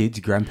King. Kids,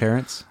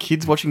 grandparents.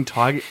 Kids watching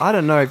Tiger. I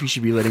don't know if you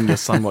should be letting your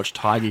son watch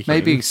Tiger King.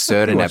 Maybe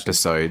certain Watch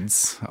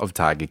episodes of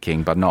Tiger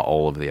King, but not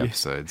all of the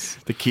episodes.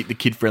 the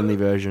kid friendly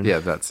version. Yeah,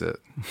 that's it.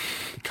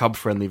 The cub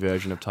friendly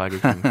version of Tiger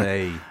King.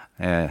 Hey,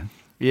 Yeah.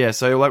 Yeah,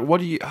 so like, what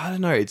do you? I don't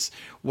know. It's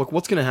like,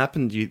 what's going to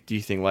happen? Do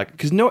you think? Like,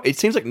 because it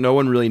seems like no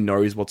one really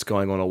knows what's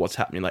going on or what's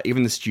happening. Like,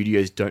 even the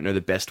studios don't know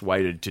the best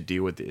way to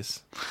deal with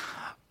this.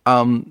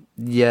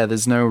 Yeah,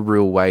 there's no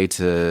real way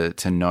to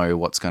know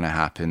what's going to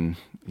happen.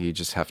 You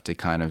just have to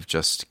kind of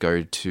just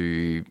go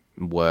to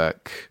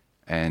work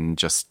and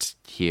just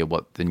hear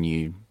what the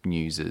new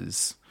news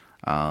is,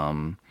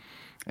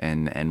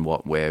 and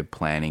what we're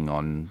planning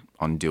on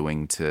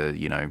doing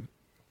to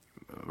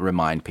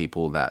remind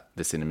people that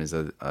the cinemas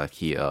are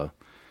here,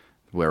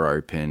 we're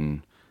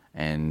open,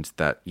 and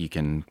that you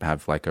can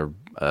have like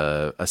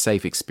a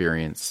safe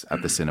experience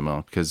at the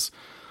cinema, because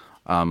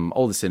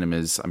all the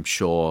cinemas, I'm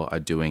sure, are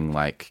doing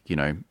like,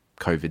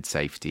 COVID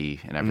safety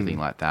and everything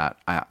like that.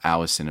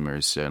 Our cinema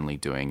is certainly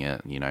doing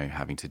it,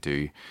 having to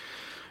do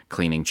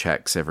cleaning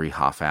checks every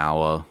half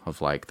hour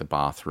of like the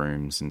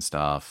bathrooms and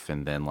stuff,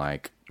 and then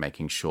like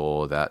making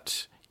sure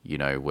that,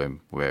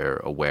 we're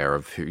aware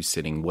of who's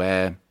sitting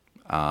where.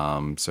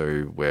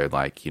 So we're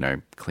like,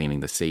 cleaning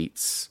the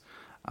seats,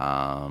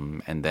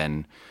 and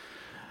then,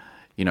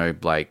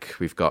 like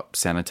we've got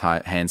hand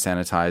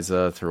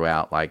sanitizer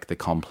throughout like the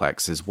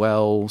complex as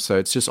well. So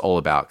it's just all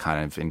about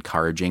kind of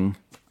encouraging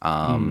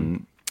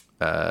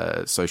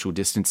social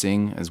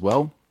distancing as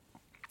well.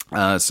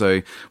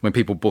 So when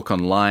people book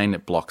online,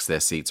 it blocks their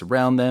seats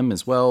around them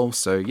as well.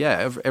 So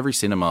yeah, every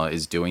cinema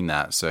is doing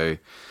that. So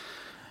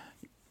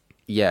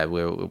yeah,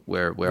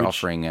 we're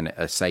offering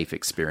a safe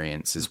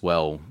experience as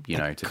well,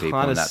 to people,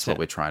 and that's what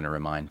we're trying to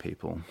remind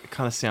people. It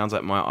kind of sounds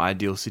like my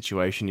ideal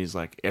situation is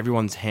like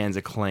everyone's hands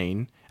are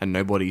clean and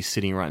nobody's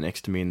sitting right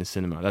next to me in the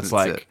cinema. That's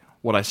like it.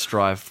 what I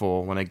strive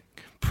for when I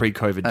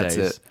pre-COVID That's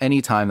days. it.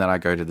 Anytime that I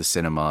go to the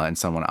cinema and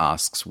someone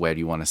asks, where do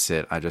you want to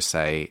sit? I just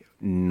say,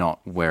 not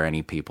where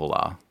any people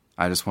are.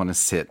 I just want to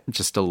sit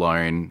just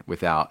alone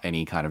without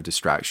any kind of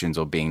distractions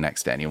or being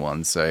next to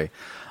anyone. So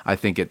I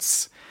think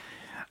it's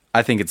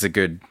a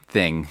good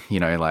thing,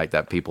 like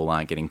that people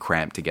aren't getting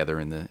cramped together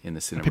in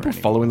the cinema. People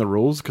anymore. following the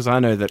rules, because I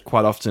know that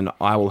quite often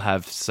I will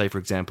have, say for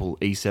example,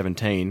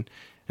 E17,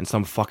 and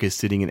some fucker's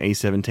sitting in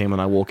E17 when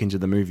I walk into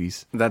the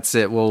movies. That's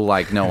it. Well,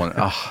 like no one,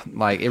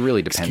 it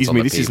really depends. Excuse on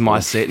me, the this is people. my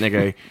seat, and I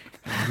go,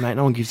 "Oh, mate,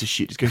 no one gives a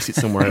shit. Just go sit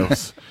somewhere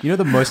else.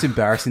 the most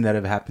embarrassing that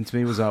ever happened to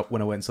me was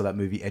when I went and saw that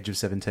movie Edge of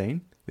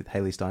 17 with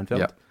Haley Steinfeld.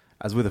 Yep.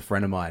 I was with a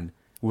friend of mine.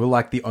 We were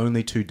like the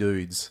only two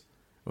dudes.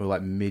 We were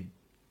like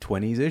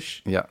mid-20s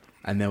ish. Yeah.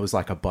 And there was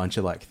like a bunch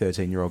of like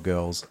 13-year-old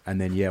girls. And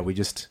then,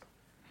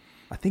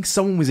 I think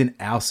someone was in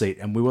our seat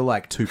and we were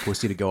like too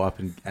pussy to go up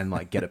and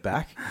like get it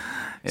back.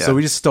 Yeah. So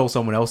we just stole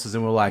someone else's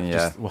and we're like,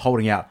 Yeah. we're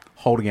holding out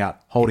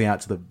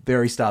to the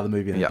very start of the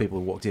movie. And then Yeah.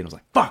 people walked in. I was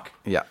like, fuck.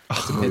 Yeah,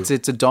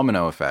 it's a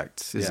domino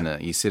effect, isn't Yeah.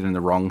 it? You sit in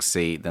the wrong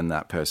seat, then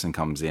that person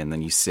comes in,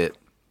 then you sit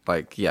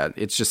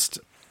it's just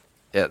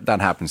that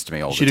happens to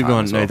me all the time. Should have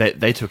gone. as No, well.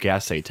 they took our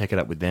seat. Take it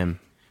up with them.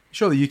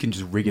 Surely you can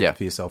just rig it Yeah.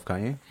 for yourself,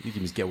 can't you? You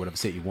can just get whatever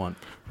seat you want.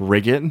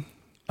 Rig it.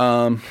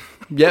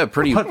 Yeah,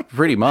 pretty much.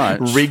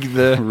 Rig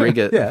the. Rig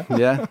it.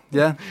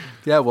 Yeah.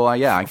 Yeah. Well,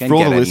 I can For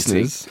all get the any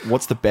listeners, seat.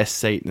 what's the best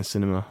seat in the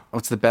cinema?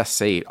 What's the best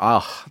seat?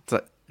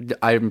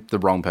 I'm the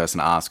wrong person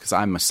to ask because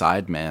I'm a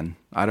side man.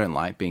 I don't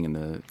like being in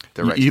the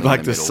direction. You in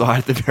like the middle. side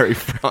at the very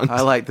front.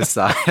 I like the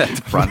side at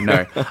the front.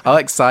 No, I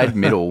like side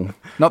middle,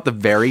 not the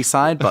very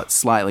side, but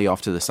slightly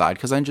off to the side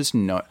because I just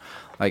know,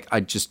 I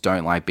just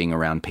don't like being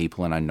around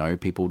people, and I know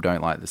people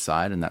don't like the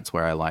side, and that's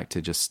where I like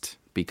to just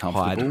be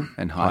comfortable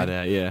and hide.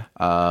 out, yeah.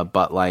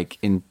 But like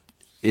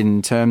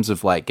in terms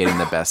of like getting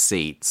the best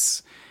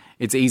seats,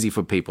 it's easy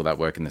for people that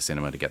work in the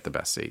cinema to get the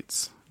best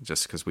seats,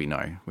 just because we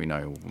know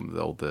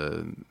all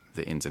the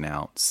ins and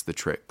outs, the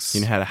tricks.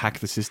 You know how to hack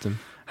the system.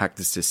 Hack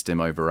the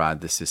system,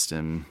 override the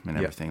system, and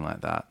everything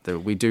like that.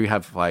 We do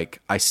have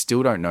I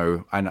still don't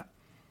know, and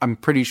I'm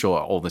pretty sure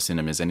all the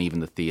cinemas and even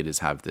the theaters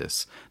have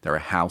this. There are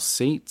house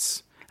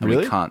seats, and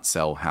Really? we can't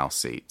sell house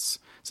seats.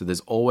 So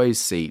there's always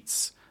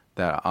seats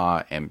that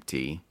are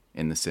empty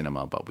in the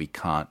cinema, but we're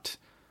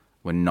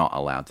not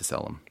allowed to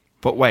sell them.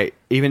 But wait,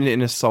 even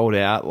in a sold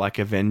out like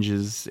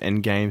Avengers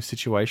Endgame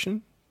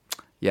situation?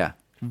 Yeah.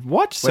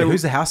 What? Wait, So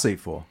who's the house seat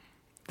for?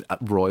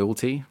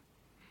 Royalty,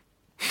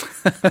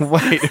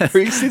 wait,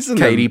 who sits in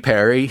Katy them?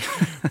 Perry.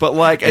 But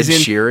like, as Ed in,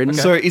 Sheeran.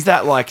 so is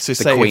that like, so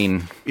say,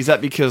 Queen. Is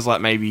that because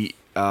like maybe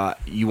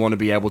you want to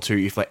be able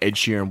to, if like Ed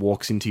Sheeran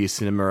walks into your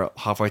cinema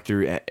halfway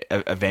through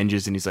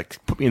Avengers and he's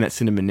like, put me in that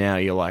cinema now,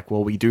 you're like,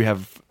 well, we do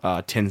have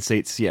 10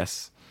 seats,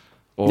 yes.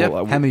 Or Yeah.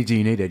 like, How many do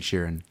you need, Ed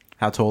Sheeran?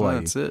 How tall are you?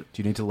 That's it.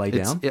 Do you need to lay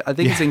It's, down? I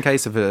think it's in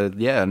case of an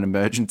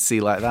emergency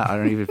like that. I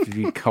don't even if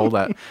you call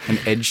that an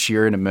Ed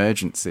Sheeran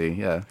emergency.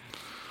 Yeah.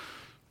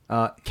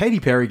 Katy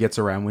Perry gets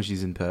around when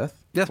she's in Perth.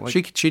 Yeah,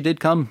 she did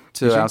come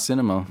to our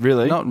cinema.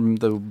 Really? Not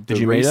the you meet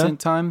her? recent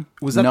time.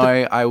 Was that no,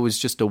 the- I was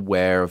just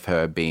aware of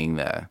her being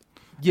there.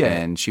 Yeah.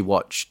 And she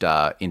watched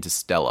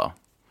Interstellar.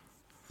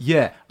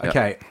 Yeah.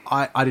 Okay.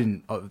 I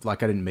didn't I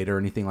didn't meet her or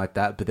anything like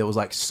that, but there was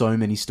like so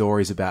many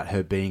stories about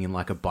her being in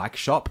like a bike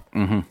shop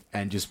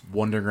and just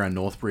wandering around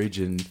Northbridge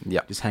and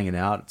Yeah. just hanging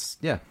out.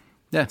 Yeah,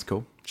 It's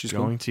cool. she's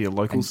going cool. to your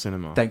local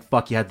cinema. Thank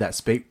fuck you had that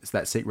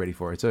seat ready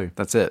for her too.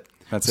 That's it.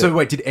 That's So it.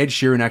 wait, did Ed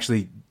Sheeran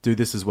actually do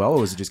this as well, or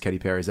was it just Katy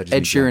Perry? Is that just Ed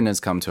his Sheeran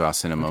has come to our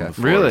cinema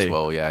before Really? as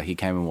well. Yeah, he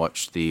came and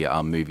watched the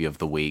movie of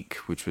the week,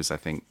 which was, I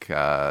think,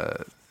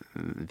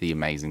 The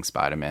Amazing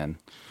Spider-Man.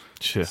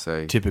 Sure.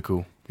 So-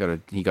 Typical.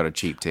 He got a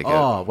cheap ticket.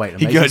 Oh wait,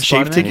 He Amazing got a cheap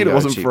Spider-Man? ticket? He It got a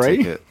wasn't cheap free?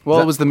 ticket. Well,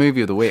 it was the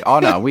movie of the week. Oh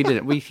no, we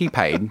didn't. He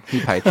paid. He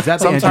paid. Is that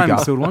the Andrew Sometimes-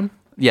 Garfield one?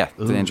 Yeah,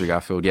 the Andrew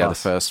Garfield. Yeah,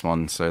 Class. the first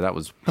one. So that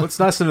was. Well, it's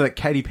nice to know that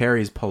Katy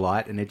Perry is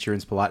polite and Ed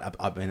Sheeran's polite.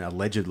 I mean,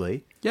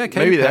 allegedly. Yeah, Maybe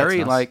Katy that's Perry.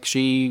 nice. Like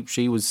she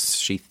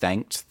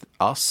thanked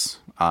us.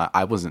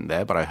 I wasn't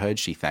there, but I heard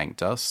she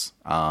thanked us.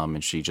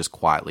 And she just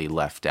quietly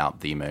left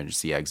out the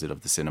emergency exit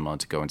of the cinema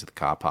to go into the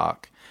car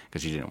park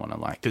because she didn't want to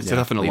like. Did it set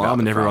off an leave out alarm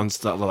the and front. everyone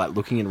started like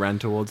looking and ran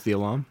towards the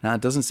alarm? No, it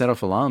doesn't set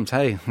off alarms.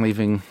 Hey,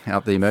 leaving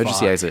out the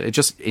emergency Fuck. exit, it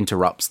just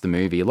interrupts the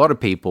movie. A lot of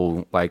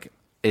people, like,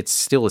 it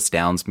still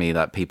astounds me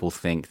that people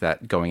think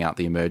that going out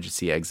the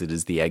emergency exit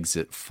is the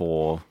exit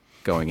for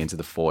going into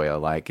the foyer.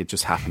 Like, it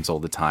just happens all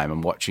the time.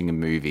 I'm watching a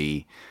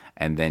movie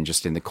and then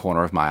just in the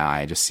corner of my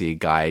eye, I just see a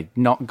guy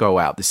not go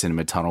out the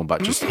cinema tunnel,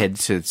 but just head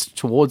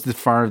towards the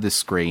front of the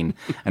screen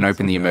and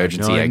open the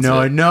emergency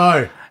exit.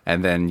 No.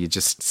 And then you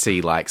just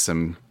see, like,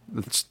 some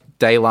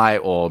daylight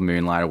or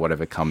moonlight or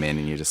whatever come in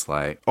and you're just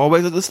like, Oh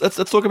wait, let's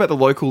talk about the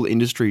local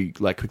industry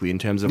like quickly in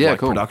terms of Yeah, like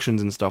cool.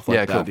 productions and stuff like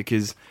Yeah, that cool.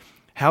 because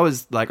how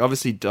is like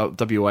obviously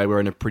WA we're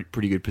in a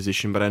pretty good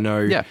position, but I know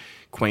Yeah.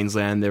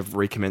 Queensland they've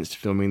recommenced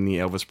filming the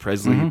Elvis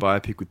Presley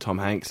biopic with Tom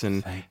Hanks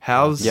and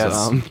how's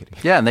yes.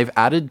 Yeah, and they've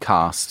added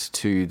cast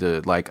to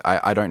the, like,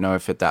 I don't know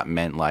if that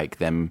meant, like,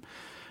 them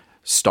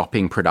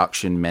stopping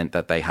production meant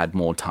that they had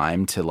more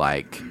time to,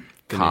 like,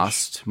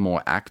 cast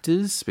more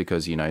actors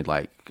because, you know,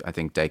 like, I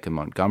think Dacre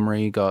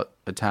Montgomery got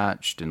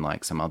attached and,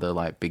 like, some other,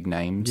 like, big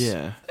names.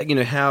 Yeah, you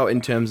know how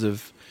in terms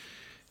of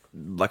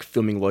like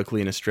filming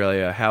locally in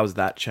Australia, how's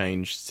that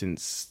changed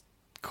since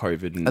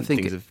COVID and I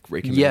think things have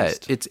recommenced?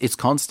 Yeah, it's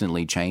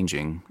constantly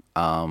changing.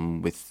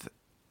 With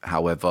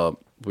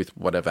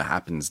whatever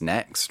happens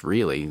next,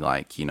 really.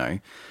 Like, you know,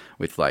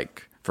 with,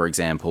 like, for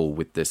example,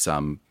 with this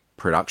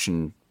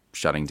production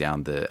shutting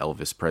down the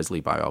Elvis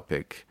Presley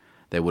biopic,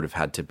 there would have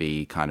had to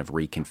be kind of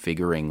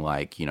reconfiguring,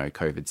 like, you know,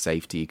 COVID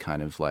safety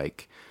kind of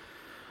like,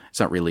 it's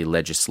not really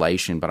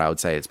legislation, but I would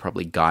say it's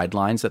probably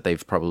guidelines that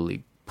they've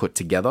probably put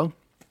together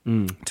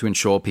to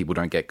ensure people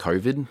don't get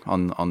COVID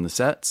on the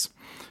sets.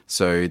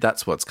 So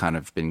that's what's kind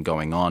of been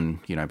going on,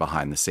 you know,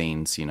 behind the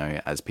scenes, you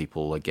know, as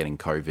people are getting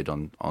COVID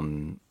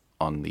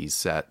on these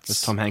sets.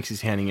 As Tom Hanks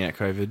is handing out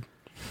COVID.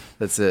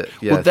 That's it.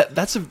 Yeah. Well,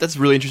 that's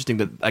really interesting.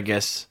 That I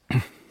guess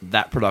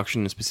that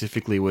production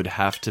specifically would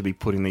have to be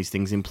putting these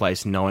things in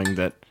place, knowing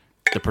that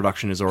the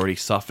production has already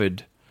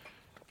suffered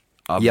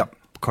a Yep.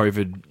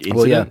 COVID incident.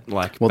 Well, yeah.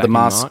 Like well, back in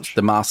March.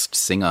 the Masked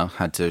Singer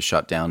had to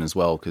shut down as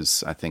well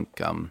because I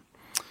think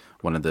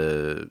one of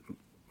the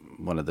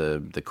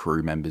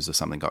crew members or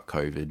something got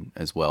COVID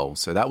as well.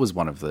 So that was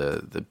one of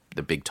the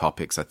big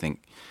topics, I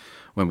think,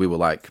 when we were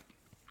like,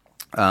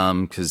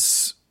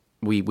 because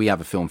we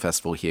have a film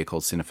festival here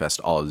called Cinefest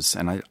Oz,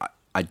 and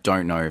I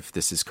don't know if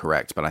this is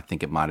correct, but I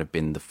think it might have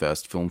been the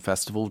first film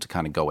festival to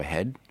kind of go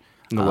ahead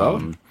in the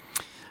world.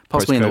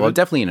 Possibly in the Post-COVID? world,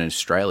 definitely in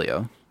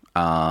Australia,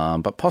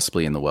 but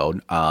possibly in the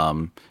world,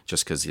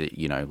 just because,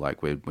 you know,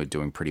 like we're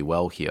doing pretty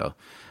well here.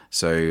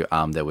 So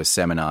there were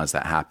seminars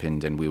that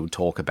happened, and we would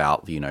talk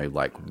about, you know,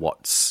 like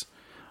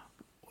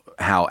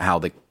how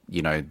the,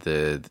 you know,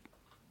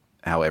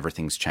 how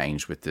everything's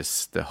changed with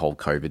the whole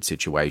COVID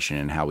situation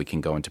and how we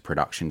can go into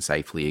production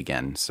safely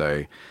again.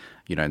 So,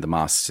 you know, the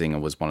Masked Singer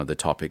was one of the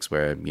topics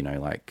where, you know,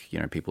 like, you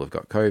know, people have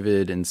got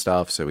COVID and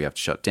stuff, so we have to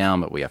shut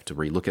down, but we have to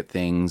relook at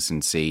things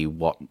and see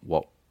what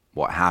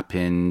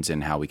happened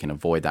and how we can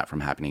avoid that from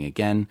happening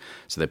again.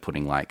 So they're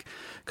putting like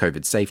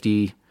COVID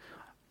safety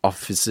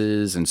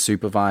officers and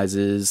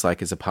supervisors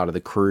like as a part of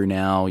the crew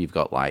now. You've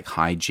got like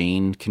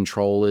hygiene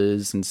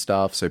controllers and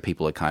stuff. So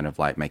people are kind of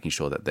like making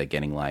sure that they're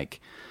getting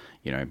like,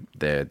 you know,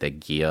 their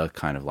gear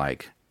kind of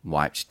like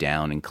wiped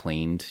down and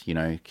cleaned, you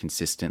know,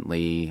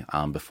 consistently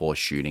before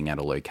shooting at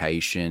a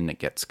location. It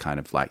gets kind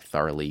of like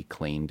thoroughly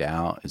cleaned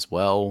out as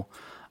well.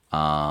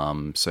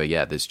 So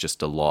yeah, there's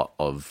just a lot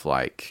of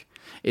like,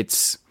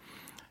 it's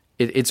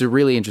a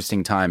really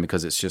interesting time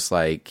because it's just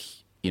like,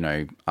 you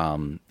know,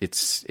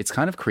 it's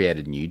kind of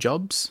created new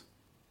jobs,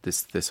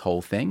 this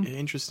whole thing.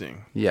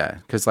 Interesting. Yeah,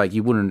 because like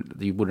you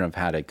wouldn't have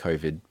had a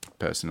COVID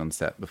person on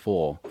set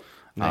before.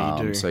 Now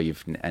you do. So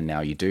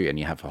now you do, and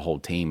you have a whole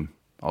team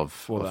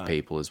of that.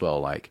 people as well.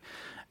 Like,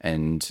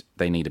 and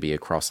they need to be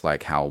across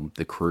like how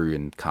the crew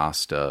and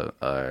cast are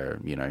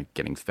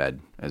getting fed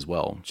as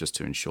well, just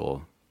to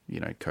ensure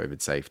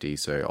COVID safety.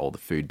 So all the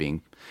food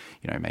being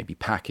maybe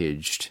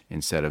packaged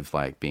instead of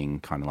like being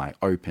kind of like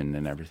open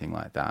and everything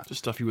like that. Just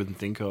stuff you wouldn't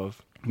think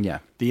of. Yeah.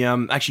 The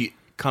actually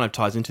kind of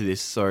ties into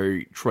this. So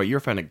Troy, you're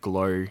a fan of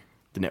Glow,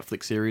 the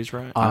Netflix series,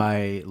 right?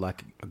 I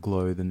like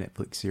Glow, the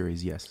Netflix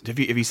series. Yes. Have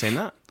you seen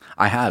that?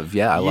 I have.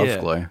 Yeah, I love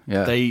Glow.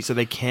 Yeah.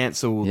 They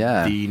cancelled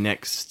the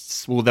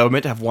next. Well, they were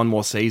meant to have one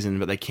more season,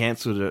 but they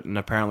cancelled it, and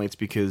apparently it's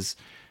because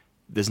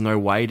there's no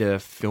way to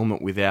film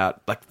it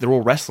without, like, they're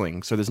all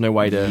wrestling, so there's no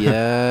way to.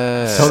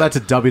 Yeah. Tell that to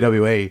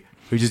WWE,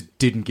 who just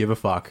didn't give a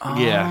fuck.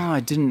 Yeah. I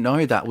didn't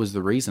know that was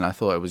the reason. I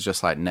thought it was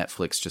just like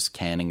Netflix just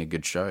canning a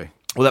good show.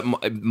 Well,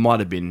 it might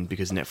have been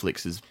because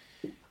Netflix is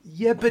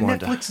Yeah, but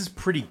Wonder. Netflix is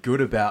pretty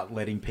good about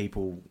letting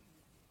people,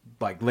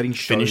 like, letting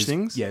shows finish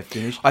things. Yeah,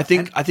 finish. I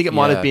think it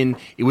might have Yeah. been.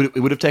 It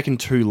would have taken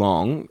too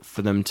long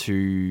for them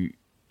to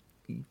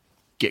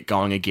get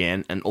going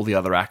again, and all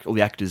the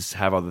actors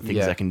have other things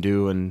Yeah. they can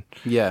do, and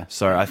Yeah.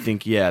 so I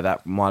think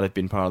that might have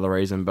been part of the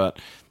reason, but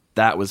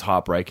that was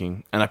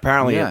heartbreaking. And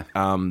apparently, Yeah.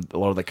 a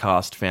lot of the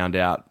cast found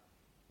out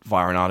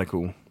via an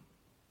article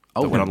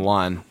that went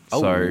online.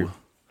 So Oh.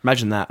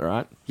 imagine that,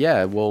 right?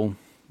 Yeah, well,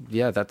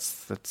 yeah,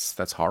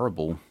 that's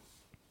horrible.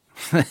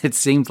 It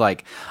seemed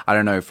like, I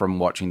don't know, from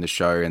watching the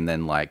show and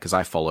then like, because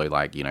I follow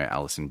like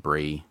Alison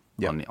Brie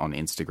on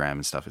Instagram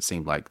and stuff. It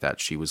seemed like that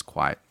she was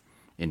quite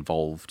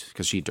involved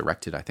because she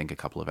directed, I think, a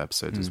couple of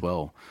episodes as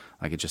well.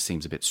 Like, it just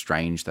seems a bit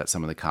strange that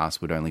some of the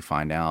cast would only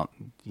find out,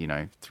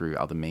 through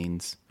other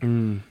means.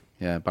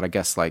 Yeah, but I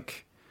guess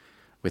like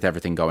with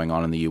everything going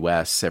on in the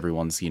US,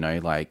 everyone's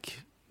like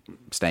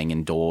staying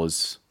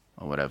indoors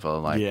or whatever.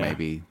 Like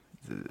maybe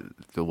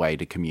the way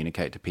to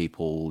communicate to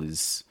people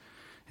is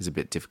a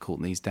bit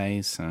difficult these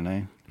days. I don't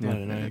know. I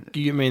don't know.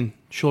 You mean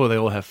surely they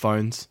all have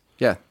phones?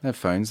 Yeah, they have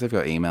phones. They've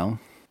got email.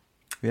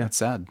 Yeah. It's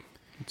sad.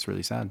 It's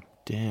really sad.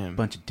 Damn.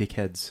 Bunch of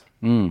dickheads.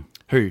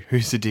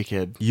 Who's the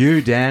dickhead?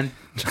 You, Dan.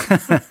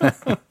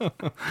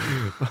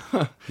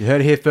 You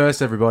heard it here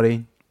first,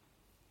 everybody.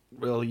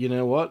 Well, you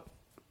know what?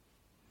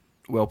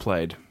 Well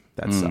played.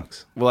 That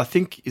sucks. Well, I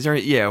think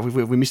have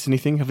we missed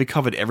anything? Have we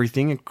covered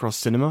everything across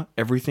cinema?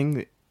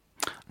 Everything?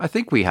 I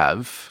think we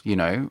have,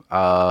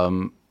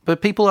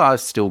 but people are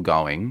still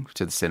going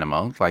to the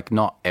cinema. Like,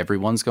 not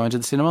everyone's going to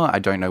the cinema. I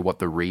don't know what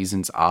the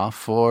reasons are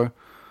for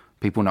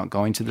people not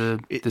going to the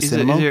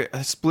cinema. Is there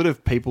a split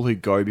of people who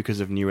go because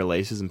of new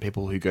releases and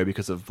people who go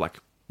because of like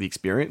the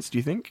experience? Do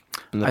you think?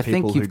 And the I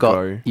think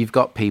people you've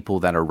got people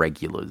that are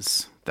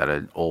regulars that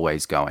are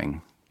always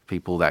going.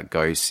 People that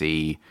go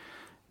see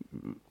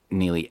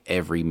nearly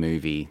every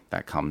movie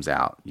that comes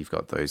out. You've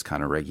got those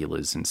kind of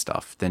regulars and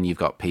stuff. Then you've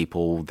got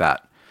people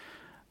that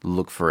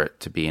look for it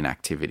to be an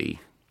activity.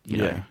 You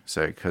know,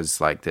 so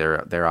because like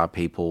there are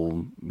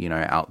people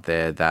out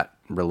there that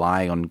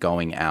rely on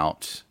going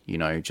out,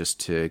 just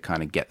to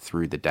kind of get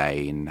through the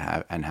day and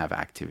have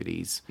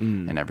activities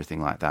and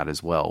everything like that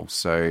as well.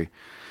 So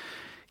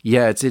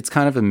yeah, it's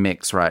kind of a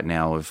mix right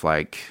now of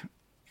like,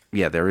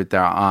 yeah, there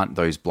aren't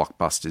those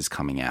blockbusters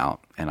coming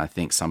out, and I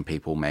think some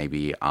people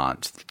maybe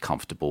aren't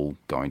comfortable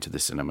going to the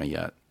cinema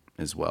yet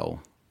as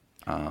well.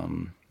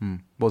 What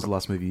was the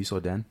last movie you saw,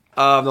 Dan?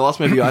 The last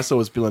movie I saw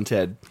was Bill and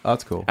Ted Oh,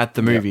 that's cool. at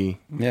the movie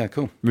Yeah,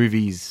 cool.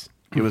 movies.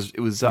 It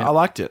was. I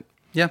liked it.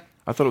 Yeah,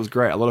 I thought it was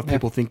great. A lot of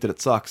people think that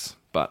it sucks,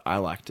 but I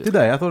liked it. Did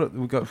they? I thought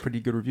we got pretty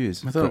good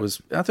reviews. I thought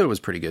it was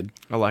pretty good.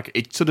 I like it.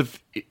 It sort of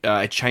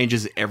it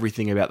changes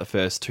everything about the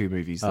first two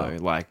movies, though.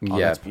 Like,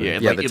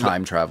 The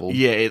time travel. and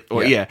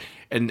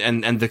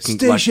the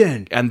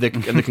Station! and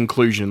the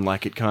conclusion,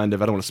 like it kind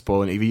of. I don't want to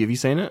spoil it. Have you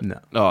seen it? No.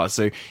 Oh,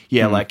 so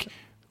like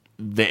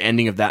the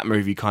ending of that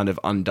movie kind of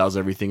undoes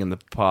everything in the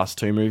past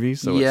two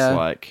movies. So it's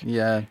like,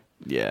 yeah.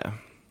 yeah.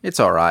 It's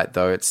all right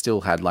though. It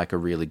still had like a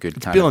really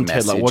good kind Bill of and Ted,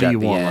 message like, what do at you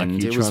the want? Like,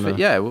 end. you're It was, trying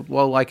to- yeah.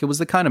 Well, like it was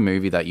the kind of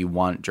movie that you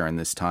want during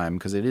this time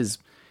because it is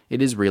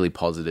really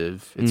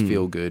positive. It's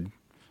feel good.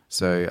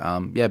 So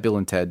Bill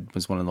and Ted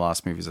was one of the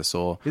last movies I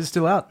saw. Is it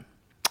still out?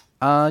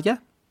 Yeah.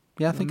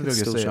 I think We'll it's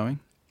go still see it. showing.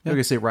 We're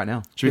going to see it right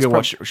now. Should we go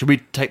watch? Should we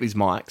take these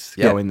mics?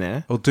 Yeah. Go in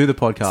there. We'll do the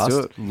Let's do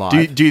podcast it.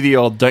 live. Do the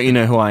old. Don't you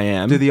know who I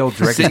am? Do the old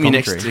director's Sit me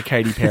next commentary. to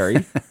Katy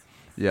Perry.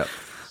 Yep.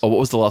 Oh, what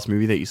was the last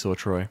movie that you saw,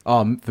 Troy?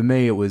 For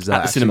me, it was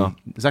At the cinema.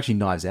 It was actually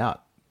Knives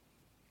Out.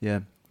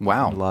 Yeah.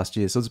 Wow. Last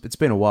year. So it's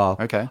been a while.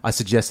 Okay. I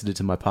suggested it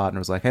to my partner.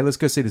 I was like, hey, let's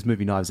go see this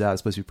movie Knives Out.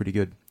 It's supposed to be pretty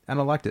good. And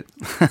I liked it.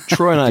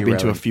 Troy and I have been to a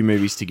Derailed. few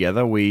movies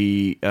together.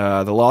 We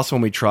the last one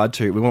we tried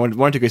to we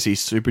wanted to go see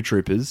Super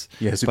Troopers.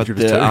 Yeah, Super but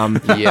Troopers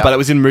the, 2. Yeah. But it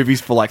was in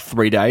movies for like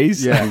 3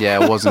 days.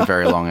 Yeah, it wasn't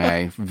very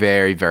long.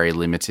 Very, very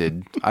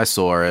limited. I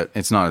saw it.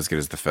 It's not as good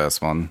as the first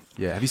one.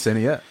 Yeah. Have you seen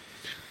it yet?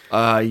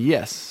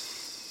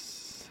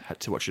 Yes. Had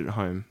to watch it at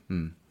home.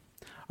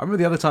 I remember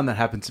the other time that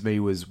happened to me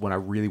was when I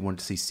really wanted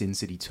to see Sin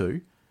City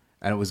 2.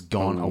 And it was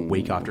gone a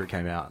week after it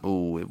came out.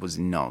 Oh, it was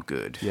not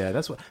good. Yeah,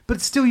 that's what.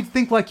 But still, you'd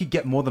think like you'd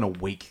get more than a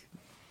week.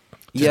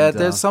 Yeah, And,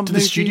 there's some Do the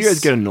movies- studios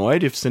get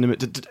annoyed if cinema?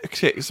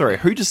 Sorry,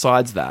 who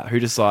decides that? Who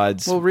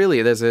decides? Well,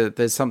 really,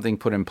 there's something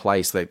put in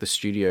place. Like the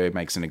studio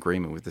makes an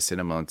agreement with the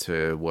cinema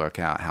to work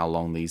out how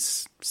long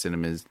these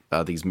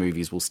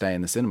movies will stay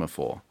in the cinema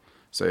for.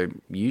 So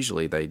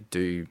usually they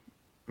do.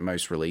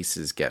 Most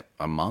releases get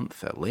a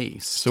month at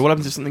least. So what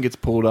happens if something gets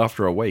pulled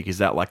after a week? Is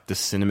that like the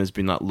cinema's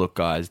been like, look,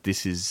 guys,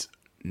 this is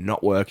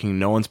not working.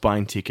 No one's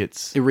buying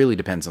tickets. It really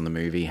depends on the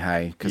movie,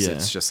 hey, because Yeah.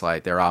 it's just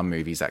like there are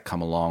movies that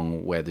come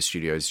along where the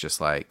studio's just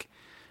like,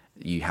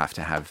 you have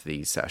to have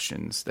these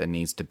sessions. There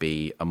needs to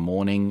be a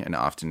morning, an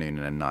afternoon,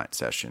 and a night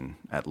session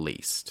at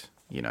least.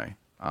 You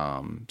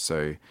know,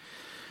 so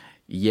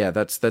yeah,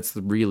 that's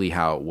really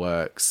how it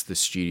works. The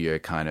studio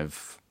kind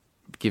of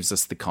gives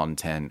us the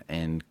content,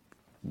 and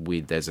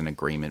there's an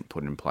agreement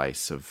put in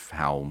place of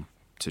how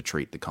to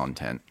treat the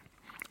content.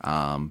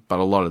 But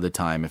a lot of the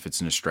time, if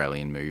it's an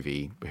Australian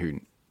movie,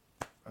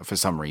 for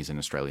some reason,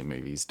 Australian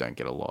movies don't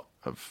get a lot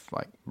of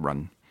like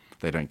run.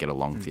 They don't get a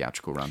long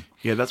theatrical run.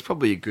 Yeah, that's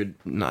probably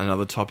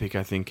another topic.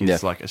 I think is Yeah.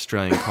 like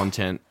Australian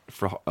content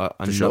for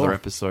another sure.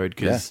 episode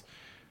because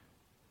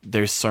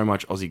there's so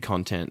much Aussie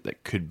content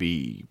that could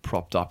be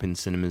propped up in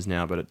cinemas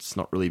now, but it's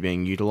not really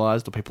being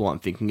utilized, or people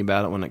aren't thinking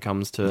about it when it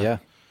comes to. Yeah.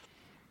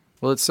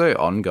 Well, it's so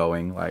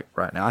ongoing, like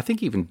right now. I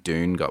think even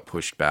Dune got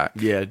pushed back.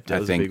 Yeah, that I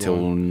was a think big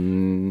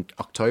till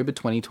October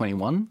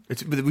 2021.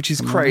 Which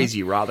is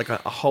crazy, right? Like a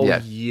whole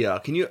Yeah. year.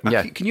 Can you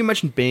Yeah. can you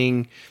imagine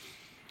being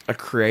a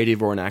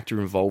creative or an actor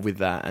involved with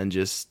that, and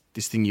just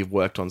this thing you've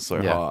worked on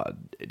so Yeah. hard,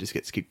 it just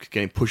keeps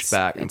getting pushed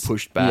back and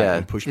pushed back Yeah,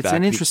 and pushed it's back.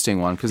 an The-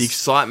 interesting one the because.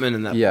 excitement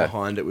and that Yeah.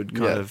 behind it would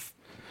kind Yeah. of.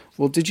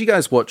 Well, did you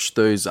guys watch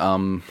those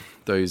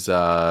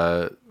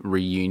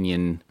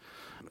reunion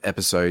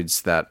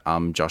episodes that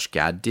Josh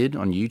Gad did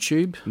on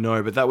YouTube?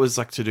 No, but that was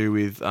like to do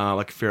with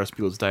like Ferris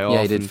Bueller's Day Off.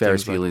 Yeah, he did and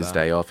Ferris things like Bueller's that.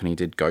 Day Off, and he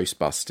did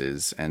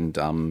Ghostbusters, and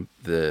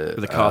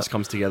The cast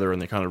comes together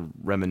and they kind of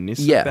reminisce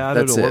yeah, about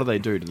it, that's or what it. do they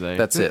do? Do they?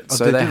 That's it. Oh,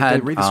 So did they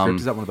had read the script.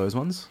 Is that one of those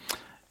ones?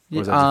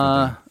 Or is that a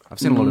different thing? I've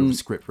seen a lot of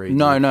script reads.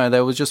 No,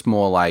 there was just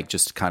more like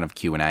just kind of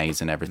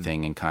Q&As and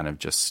everything, and kind of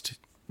just,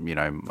 you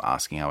know,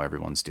 asking how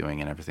everyone's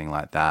doing and everything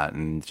like that,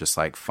 and just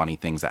like funny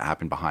things that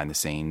happen behind the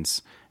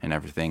scenes and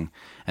everything.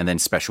 And then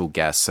special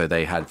guests. So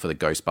they had for the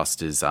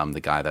Ghostbusters, the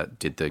guy that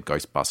did the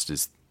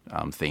Ghostbusters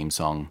theme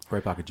song.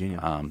 Ray Parker Jr.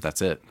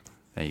 That's it.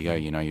 There you go.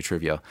 You know your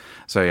trivia.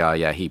 So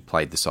yeah, he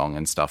played the song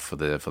and stuff for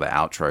the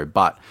outro.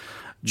 But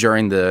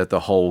during the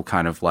whole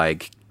kind of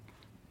like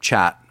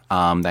chat,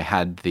 they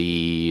had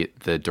the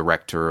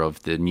director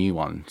of the new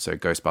one, so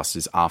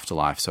Ghostbusters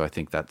Afterlife. So I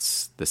think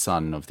that's the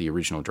son of the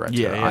original director,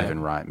 Yeah. Ivan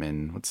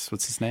Reitman. What's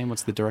his name?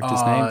 What's the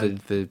director's name?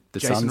 The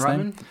Jason son's Reitman?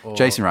 name? Or-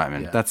 Jason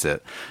Reitman. yeah. That's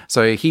it.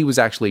 So he was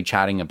actually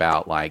chatting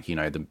about like, you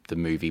know, the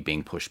movie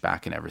being pushed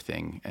back and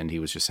everything, and he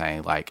was just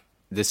saying like,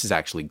 this is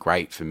actually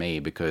great for me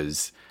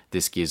because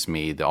this gives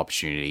me the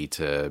opportunity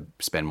to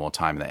spend more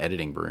time in the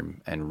editing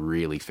room and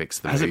really fix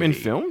the Has movie. it been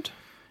filmed?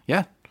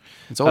 Yeah.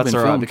 It's all That's been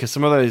all right, filmed. because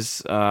some of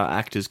those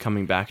actors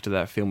coming back to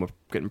that film are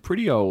getting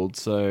pretty old.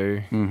 So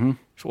if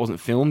it wasn't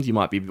filmed, you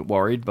might be a bit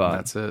worried. But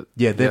That's it.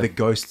 Yeah, they're the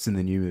ghosts in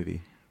the new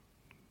movie.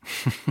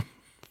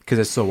 Because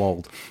they're so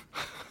old.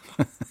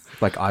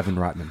 Like Ivan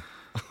Reitman.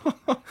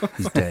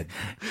 He's dead.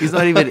 He's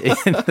not even in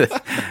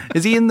the...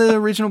 Is he in the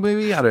original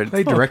movie? I don't...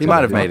 They directed He might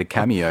it, have yeah. made a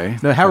cameo.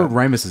 No, Harold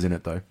Ramis is in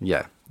it, though.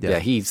 Yeah. Yeah. Yeah,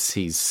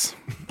 he's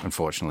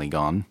unfortunately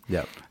gone.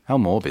 Yeah. How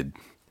morbid.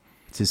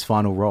 It's his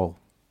final role.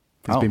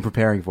 He's Oh. been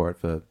preparing for it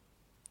for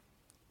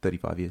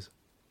 35 years.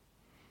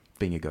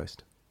 Being a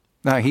ghost.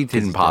 No, he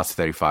didn't pass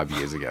 35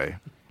 years ago.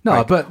 No,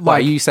 Like, but why,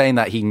 like... are you saying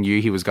that he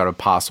knew he was going to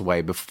pass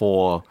away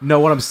before... No,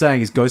 what I'm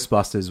saying is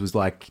Ghostbusters was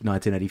like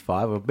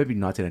 1985 or maybe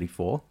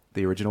 1984,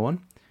 the original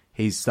one.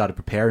 He's started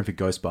preparing for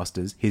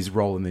Ghostbusters, his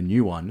role in the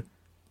new one,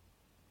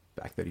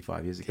 back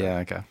 35 years ago. Yeah,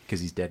 okay.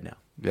 Because he's dead now.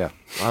 Yeah.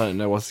 I don't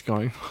know what's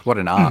going. What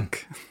an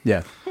arc.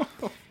 Yeah.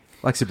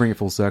 Likes to bring it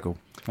full circle.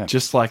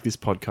 Just like this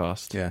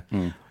podcast.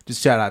 Yeah.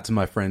 Just shout out to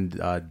my friend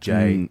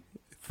Jay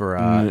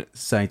for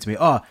saying to me,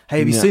 "Oh, hey,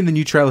 have you seen the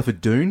new trailer for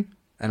Dune?"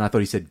 And I thought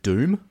he said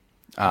Doom.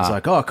 I was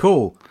like, "Oh,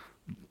 cool.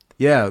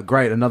 Yeah,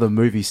 great. Another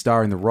movie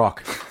starring The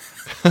Rock."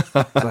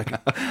 Like,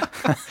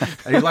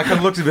 and he like kind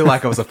of looked at me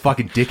like I was a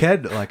fucking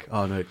dickhead. Like,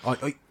 oh no.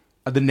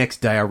 The next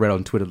day I read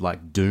on Twitter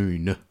like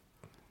Dune.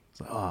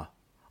 It's like, oh,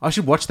 I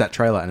should watch that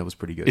trailer, and it was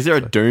pretty good. Is there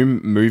a So-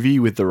 Doom movie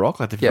with The Rock?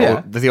 Like the, Yeah.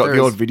 old, the There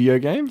old is. video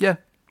game? Yeah.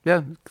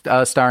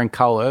 Yeah. Starring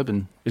Carl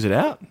Urban. Is it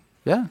out?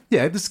 Yeah.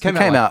 Yeah, this came, It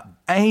came out,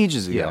 out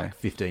ages ago. like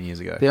 15 years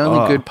ago. The only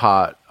Oh. good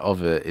part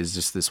of it is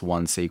just this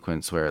one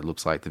sequence where it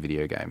looks like the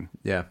video game.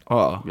 Yeah.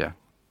 Oh. Yeah.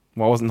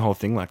 Why wasn't the whole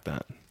thing like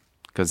that?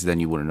 Because then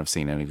you wouldn't have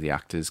seen any of the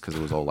actors because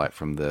it was all like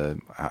from the,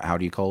 how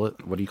do you call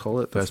it? What do you call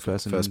it? First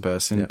person. First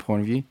person Yeah.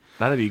 point of view.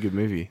 That'd be a good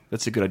movie.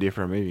 That's a good idea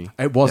for a movie.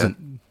 It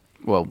wasn't.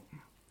 Well,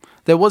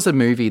 there was a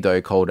movie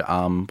though called,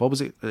 what was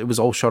it? It was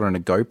all shot on a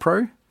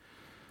GoPro.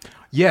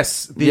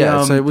 Yes,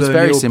 Yeah, so it was the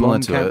very Neil similar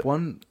to Blomkamp it.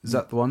 one. Is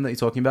that the one that you're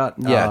talking about?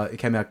 Yeah. It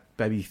came out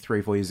maybe 3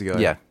 or 4 years ago.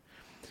 Yeah.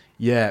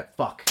 Yeah,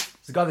 fuck.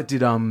 It's the guy that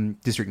did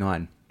District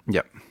 9.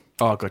 Yep.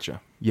 Oh, gotcha.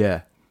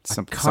 Yeah.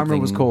 Some, Can't remember what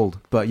it was something- called,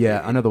 but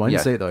yeah, another one. I didn't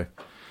Yeah. see it though.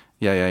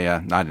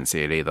 Yeah. I didn't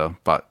see it either,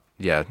 but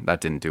yeah, that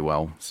didn't do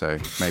well. So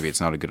maybe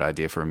it's not a good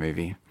idea for a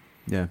movie.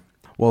 Yeah.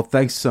 Well,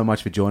 thanks so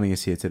much for joining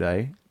us here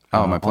today.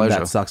 Oh, my pleasure. On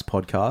That Sucks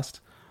podcast.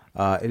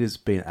 It has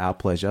been our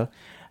pleasure.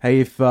 Hey,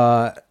 if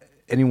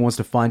anyone wants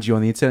to find you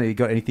on the internet, you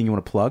got anything you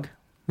want to plug?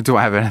 Do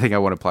I have anything I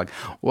want to plug?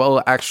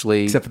 Well,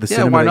 actually, Except for the yeah,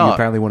 cinema why that you not?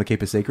 apparently want to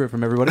keep a secret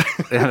from everybody.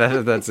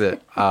 Yeah, that's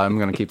it. I'm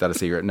going to keep that a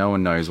secret. No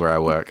one knows where I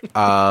work.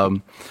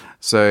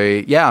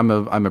 So yeah, I'm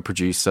a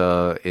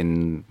producer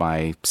in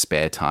my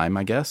spare time,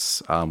 I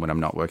guess, when I'm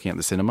not working at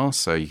the cinema.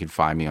 So you can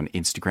find me on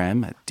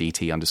Instagram at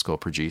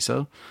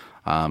dt_producer.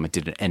 I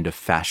did an End of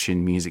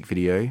Fashion music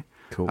video.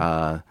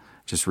 Cool.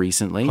 Just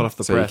recently. Hot off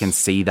the so you press. can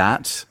see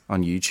that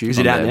on YouTube. Is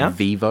it on out the now?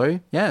 Vivo.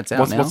 Yeah, it's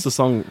out now. What's the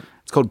song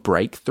It's called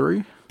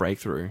Breakthrough.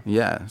 Breakthrough?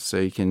 Yeah, so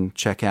you can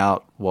check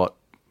out what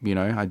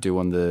I do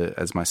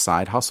as my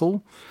side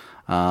hustle,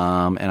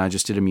 and I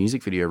just did a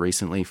music video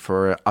recently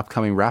for an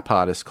upcoming rap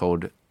artist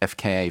called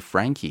FKA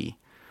Frankie.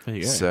 There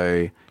you go.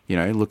 So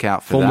look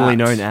out for Formerly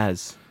that. known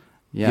as.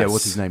 Yes. Yeah,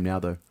 what's his name now,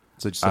 though?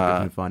 So just so we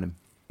can find him.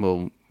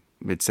 Well,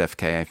 it's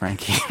FKA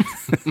Frankie.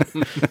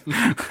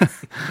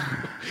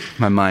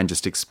 My mind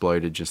just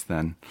exploded just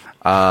then.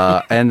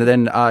 And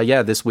then,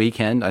 this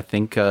weekend, I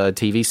think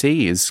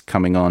TVC is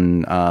coming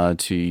on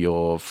to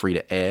your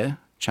free-to-air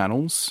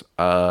channels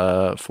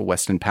for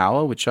Western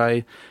Power, which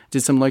I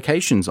did some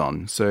locations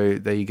on. So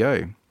there you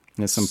go.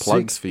 There's some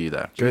plugs for you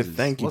there. Good,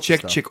 thank you. lots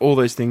of Check all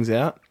those things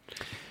out.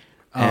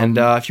 And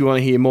if you want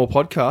to hear more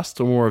podcasts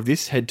or more of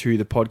this, head to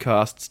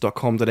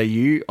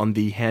thepodcasts.com.au on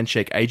the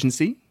Handshake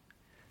Agency.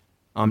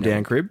 I'm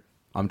Dan Cribb.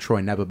 I'm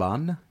Troy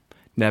Nababan.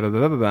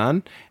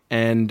 Nabababan,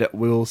 and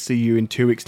we'll see you in 2 weeks'